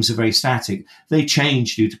that things are very static. They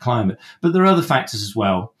change due to climate. But there are other factors as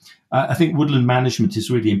well. I think woodland management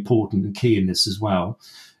is really important and key in this as well.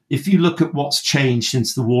 If you look at what's changed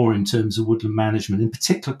since the war in terms of woodland management, in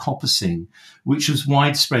particular coppicing, which was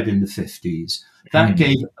widespread in the 50s, that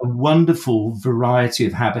gave a wonderful variety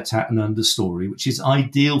of habitat and understory, which is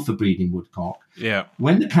ideal for breeding woodcock. Yeah.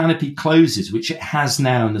 When the canopy closes, which it has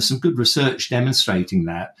now, and there's some good research demonstrating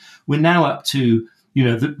that, we're now up to,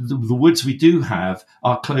 the woods we do have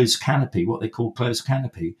are closed canopy, what they call closed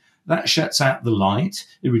canopy. That shuts out the light,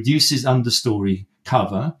 it reduces understory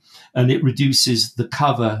cover, and it reduces the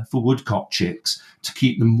cover for woodcock chicks to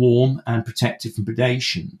keep them warm and protected from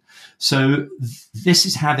predation. So this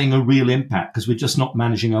is having a real impact because we're just not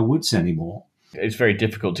managing our woods anymore. It's very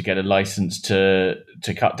difficult to get a license to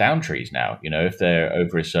cut down trees now. If they're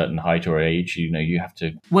over a certain height or age, you have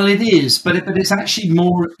to. Well, it is, but it's actually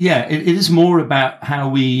more. Yeah, it is more about how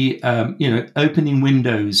we, opening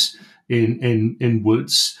windows in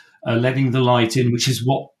woods, letting the light in, which is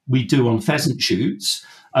what we do on pheasant shoots,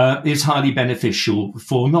 is highly beneficial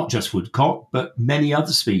for not just woodcock, but many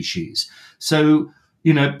other species. So,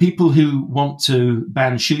 people who want to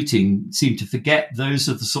ban shooting seem to forget those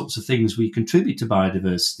are the sorts of things we contribute to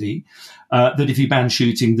biodiversity, that if you ban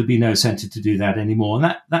shooting, there'd be no incentive to do that anymore.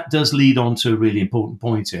 And that does lead on to a really important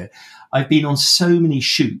point here. I've been on so many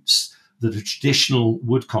shoots that are traditional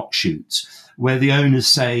woodcock shoots where the owners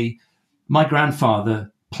say, my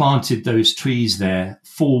grandfather planted those trees there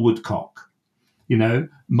for woodcock.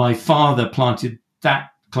 My father planted that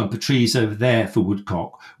clump of trees over there for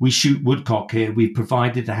woodcock. We shoot woodcock here. We've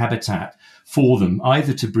provided a habitat for them,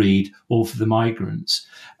 either to breed or for the migrants.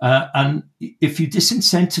 And if you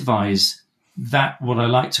disincentivize that, what I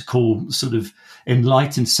like to call sort of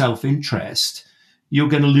enlightened self-interest, you're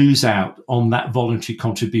going to lose out on that voluntary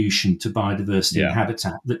contribution to biodiversity and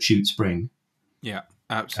habitat that shoots bring. Yeah.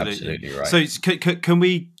 Absolutely right. So can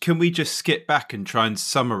we just skip back and try and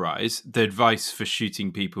summarize the advice for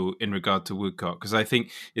shooting people in regard to woodcock? Because I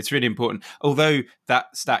think it's really important. Although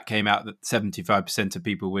that stat came out that 75% of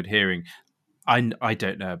people were hearing, I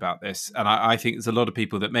don't know about this. And I think there's a lot of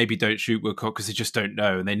people that maybe don't shoot woodcock because they just don't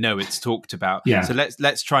know, and they know it's talked about. Yeah. So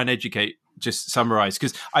let's try and educate, just summarize,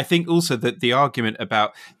 because I think also that the argument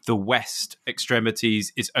about the west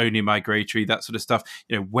extremities is only migratory, that sort of stuff,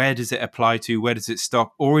 where does it apply to, where does it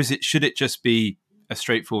stop, or should it just be a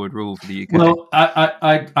straightforward rule for the UK? Well,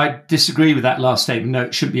 I disagree with that last statement. No,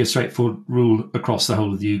 it should be a straightforward rule across the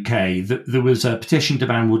whole of the UK. There was a petition to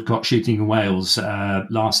ban woodcock shooting in Wales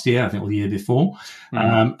last year, I think, or the year before,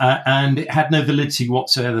 and it had no validity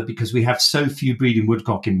whatsoever because we have so few breeding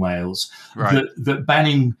woodcock in Wales that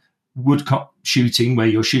banning woodcock shooting, where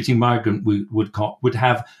you're shooting migrant woodcock, would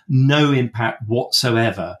have no impact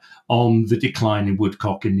whatsoever on the decline in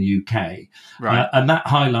woodcock in the UK. Right. And that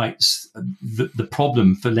highlights the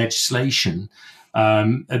problem for legislation.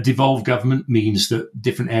 A devolved government means that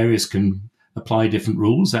different areas can apply different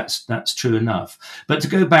rules. That's true enough. But to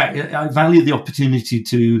go back, I value the opportunity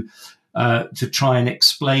to try and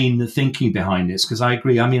explain the thinking behind this, because I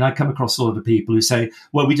agree. I mean, I come across a lot of people who say,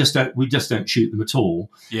 well, we just don't shoot them at all.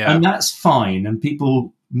 Yeah. And that's fine. And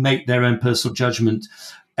people make their own personal judgment,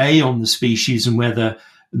 on the species, and whether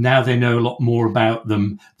now they know a lot more about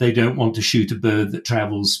them, they don't want to shoot a bird that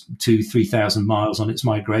travels 2,000-3,000 miles on its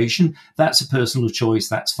migration. That's a personal choice.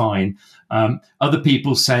 That's fine. Other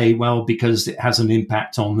people say, well, because it has an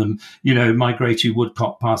impact on them, migratory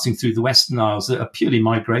woodcock passing through the Western Isles that are purely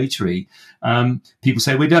migratory. People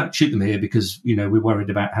say, we don't shoot them here because, we're worried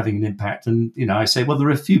about having an impact. And, I say, well, there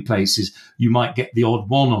are a few places you might get the odd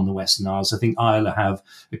one on the Western Isles. I think Islay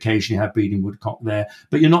occasionally have breeding woodcock there,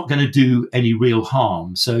 but you're not going to do any real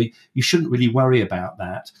harm. So you shouldn't really worry about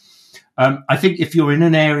that. I think if you're in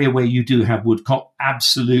an area where you do have woodcock,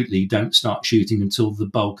 absolutely don't start shooting until the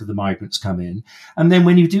bulk of the migrants come in. And then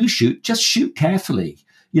when you do shoot, just shoot carefully.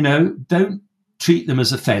 Don't treat them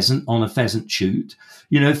as a pheasant on a pheasant shoot.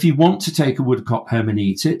 If you want to take a woodcock home and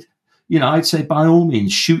eat it, I'd say by all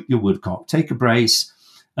means, shoot your woodcock, take a brace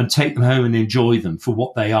and take them home and enjoy them for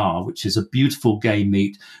what they are, which is a beautiful game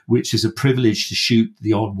meat, which is a privilege to shoot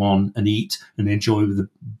the odd one and eat and enjoy with a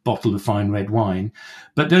bottle of fine red wine.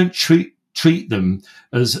 But don't treat them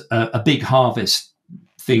as a big harvest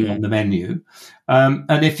thing on the menu.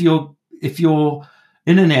 And if you're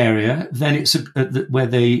in an area, then it's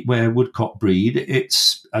where woodcock breed.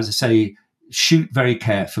 It's, as I say, shoot very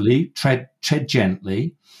carefully, tread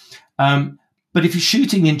gently. But if you're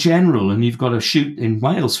shooting in general and you've got to shoot in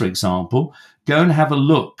Wales, for example, go and have a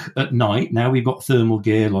look at night. Now we've got thermal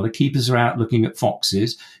gear. A lot of keepers are out looking at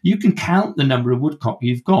foxes. You can count the number of woodcock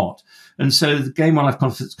you've got. And so the Game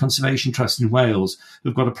Wildlife Conservation Trust in Wales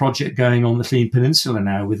have got a project going on the Llŷn Peninsula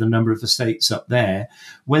now with a number of estates up there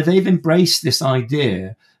where they've embraced this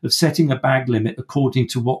idea of setting a bag limit according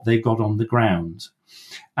to what they've got on the ground.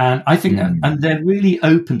 And I think that, and they're really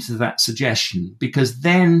open to that suggestion, because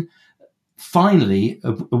then finally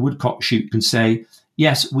a woodcock shoot can say,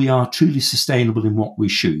 yes, we are truly sustainable in what we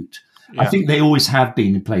shoot. Yeah. I think they always have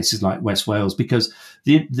been in places like West Wales, because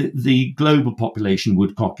the global population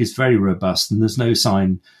woodcock is very robust and there's no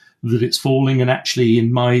sign that it's falling. And actually,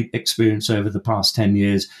 in my experience over the past 10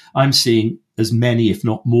 years, I'm seeing as many, if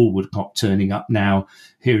not more, woodcock turning up now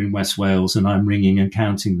here in West Wales, and I'm ringing and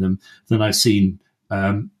counting them, than I've seen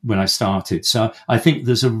when I started. So I think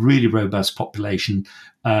there's a really robust population,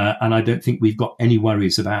 and I don't think we've got any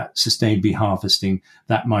worries about sustainably harvesting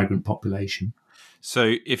that migrant population.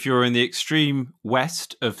 So if you're in the extreme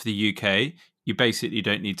west of the UK, you basically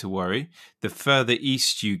don't need to worry. The further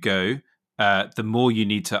east you go, the more you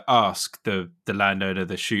need to ask the landowner,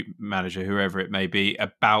 the shoot manager, whoever it may be,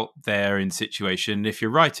 about their in situation. If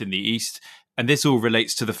you're right in the east, and this all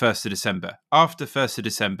relates to the 1st of December. After 1st of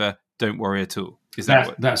December, don't worry at all. Is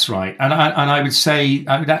that's right? And I would say,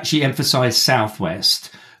 I would actually emphasise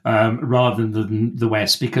southwest rather than the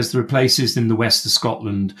west, because there are places in the west of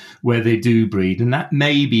Scotland where they do breed, and that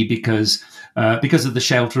may be because of the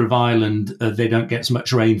shelter of Ireland, they don't get as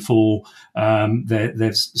much rainfall.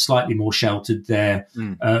 They're slightly more sheltered there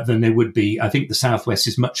than they would be. I think the southwest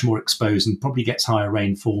is much more exposed and probably gets higher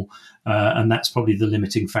rainfall, and that's probably the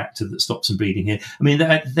limiting factor that stops them breeding here. I mean,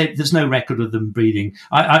 there's no record of them breeding.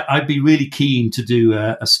 I'd be really keen to do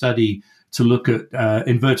a study to look at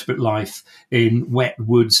invertebrate life in wet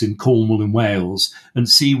woods in Cornwall and Wales, and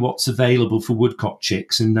see what's available for woodcock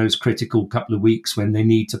chicks in those critical couple of weeks when they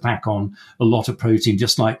need to pack on a lot of protein,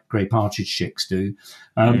 just like grey partridge chicks do.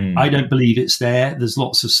 I don't believe it's there. There's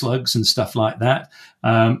lots of slugs and stuff like that.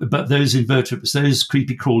 But those invertebrates, those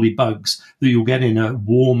creepy crawly bugs that you'll get in a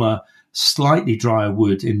warmer, slightly drier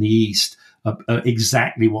wood in the east, are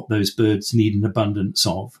exactly what those birds need an abundance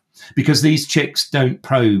of. Because these chicks don't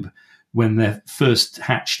probe when they're first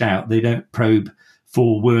hatched out. They don't probe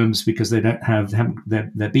for worms because they don't have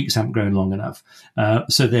their beaks haven't grown long enough.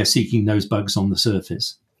 So they're seeking those bugs on the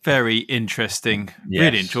surface. Very interesting. Yes.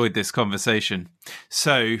 Really enjoyed this conversation.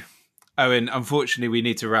 So, Owen, unfortunately, we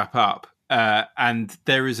need to wrap up. And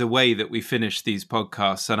there is a way that we finish these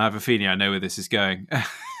podcasts, and I have a feeling I know where this is going.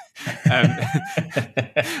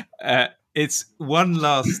 It's one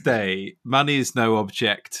last day. Money is no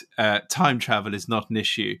object. Time travel is not an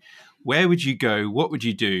issue. Where would you go? What would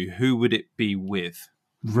you do? Who would it be with?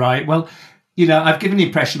 Right. Well, I've given the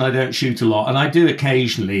impression I don't shoot a lot, and I do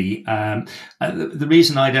occasionally. The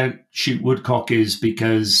reason I don't shoot woodcock is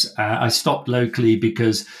because I stopped locally,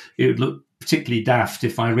 because it would look particularly daft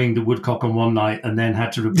if I ringed a woodcock on one night and then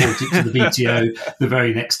had to report it to the VTO the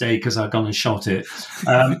very next day because I'd gone and shot it.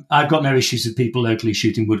 I've got no issues with people locally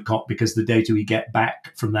shooting woodcock, because the data we get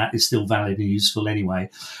back from that is still valid and useful anyway.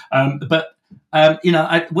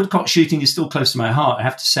 Woodcock shooting is still close to my heart, I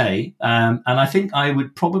have to say. And I think I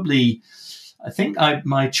would probably...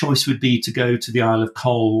 my choice would be to go to the Isle of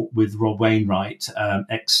Coll with Rob Wainwright,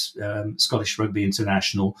 ex-Scottish Rugby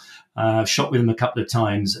International. Shot with him a couple of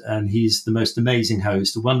times, and he's the most amazing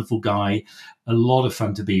host, a wonderful guy, a lot of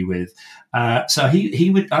fun to be with. So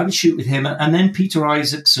I would shoot with him. And then Peter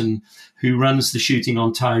Isaacson, who runs the shooting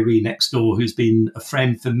on Tyree next door, who's been a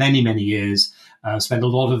friend for many, many years. Spent a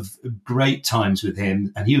lot of great times with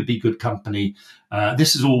him, and he would be good company.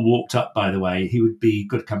 This is all walked up, by the way. He would be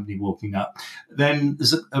good company walking up. Then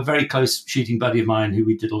there's a very close shooting buddy of mine who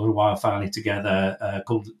we did a lot of wildfowling together,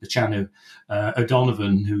 called Chanu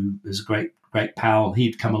O'Donovan, who is a great pal.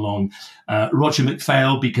 He'd come along. Roger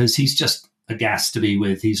McPhail, because he's just a gas to be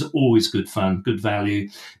with. He's always good fun, good value.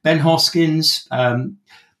 Ben Hoskins,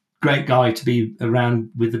 great guy to be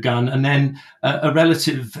around with the gun. And then a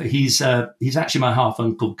relative, he's actually my half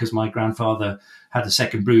uncle, because my grandfather had a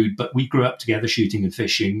second brood, but we grew up together shooting and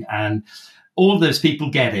fishing. And all those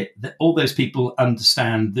people get it. All those people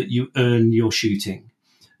understand that you earn your shooting,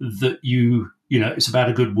 that it's about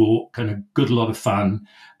a good walk and a lot of fun,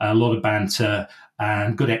 a lot of banter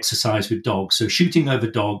and good exercise with dogs. So shooting over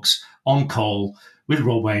dogs on Coll with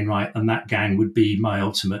Rob Wainwright and that gang would be my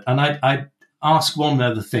ultimate. And I'd ask one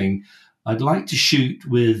other thing. I'd like to shoot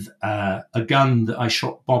with a gun that I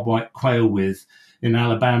shot bobwhite quail with in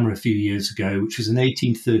Alabama a few years ago, which was an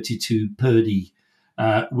 1832 Purdy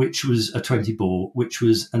which was a 20 bore, which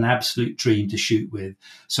was an absolute dream to shoot with.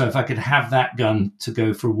 So if I could have that gun to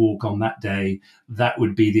go for a walk on that day, that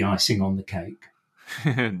would be the icing on the cake.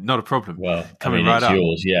 Not a problem. Well, Coming it's up.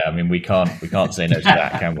 yours. Yeah, I mean, we can't say no to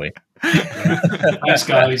that, can we? Thanks,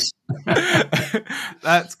 guys.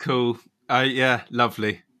 That's cool. Yeah,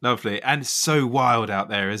 lovely. And so wild out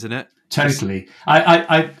there, isn't it? Totally.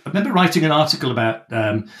 I remember writing an article about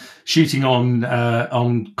shooting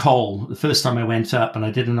on Col the first time I went up, and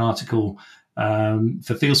I did an article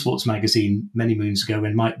for Field Sports magazine many moons ago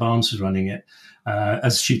when Mike Barnes was running it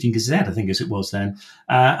as Shooting Gazette, I think as it was then.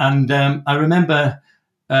 And I remember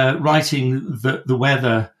writing the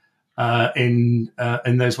weather in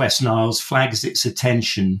those Western Isles flags its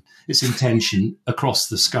intention across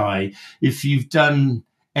the sky. If you've done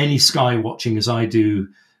any sky watching, as I do,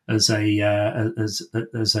 as a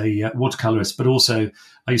watercolorist, but also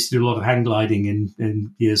I used to do a lot of hang gliding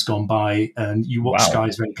in years gone by, and you watch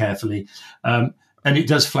skies very carefully. And it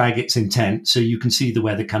does flag its intent, so you can see the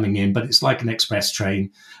weather coming in, but it's like an express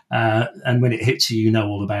train. And when it hits you, you know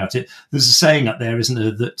all about it. There's a saying up there, isn't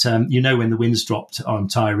there, that you know when the wind's dropped on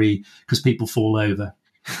Tyree because people fall over.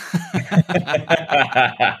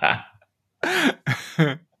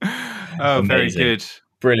 Oh, very good.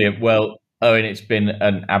 Brilliant. Well, Owen, it's been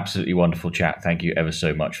an absolutely wonderful chat. Thank you ever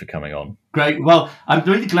so much for coming on. Great. Well, I'm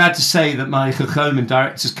really glad to say that my Chachom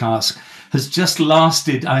Director's Cask has just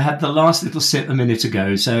lasted. I had the last little sip a minute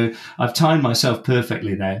ago, so I've timed myself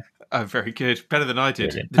perfectly there. Oh, very good. Better than I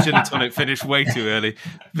did. Brilliant. The gin and tonic finished way too early.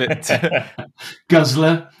 But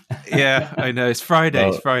Guzzler. Yeah, I know. It's Friday.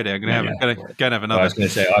 Well, it's Friday. I'm going to go and have another. I was going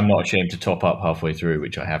to say, I'm not ashamed to top up halfway through,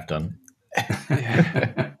 which I have done.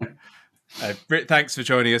 Thanks for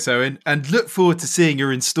joining us, Owen, and look forward to seeing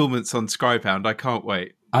your instalments on Scribehound. I can't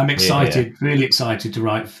wait. I'm excited, really excited to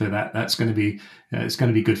write for that. That's going to be it's going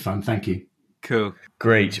to be good fun. Thank you. Cool.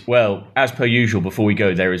 Great. Well, as per usual, before we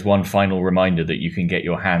go, there is one final reminder that you can get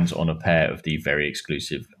your hands on a pair of the very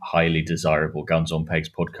exclusive, highly desirable Guns on Pegs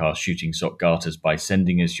podcast shooting sock garters by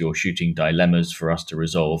sending us your shooting dilemmas for us to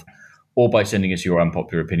resolve, or by sending us your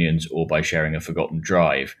unpopular opinions, or by sharing a forgotten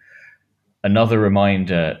drive. Another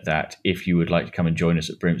reminder that if you would like to come and join us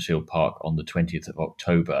at Brimsfield Park on the 20th of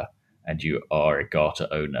October and you are a Garter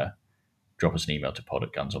owner, drop us an email to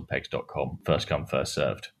pod@gunsonpegs.com. First come, first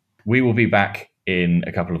served. We will be back in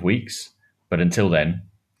a couple of weeks, but until then,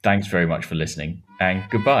 thanks very much for listening and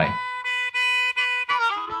goodbye.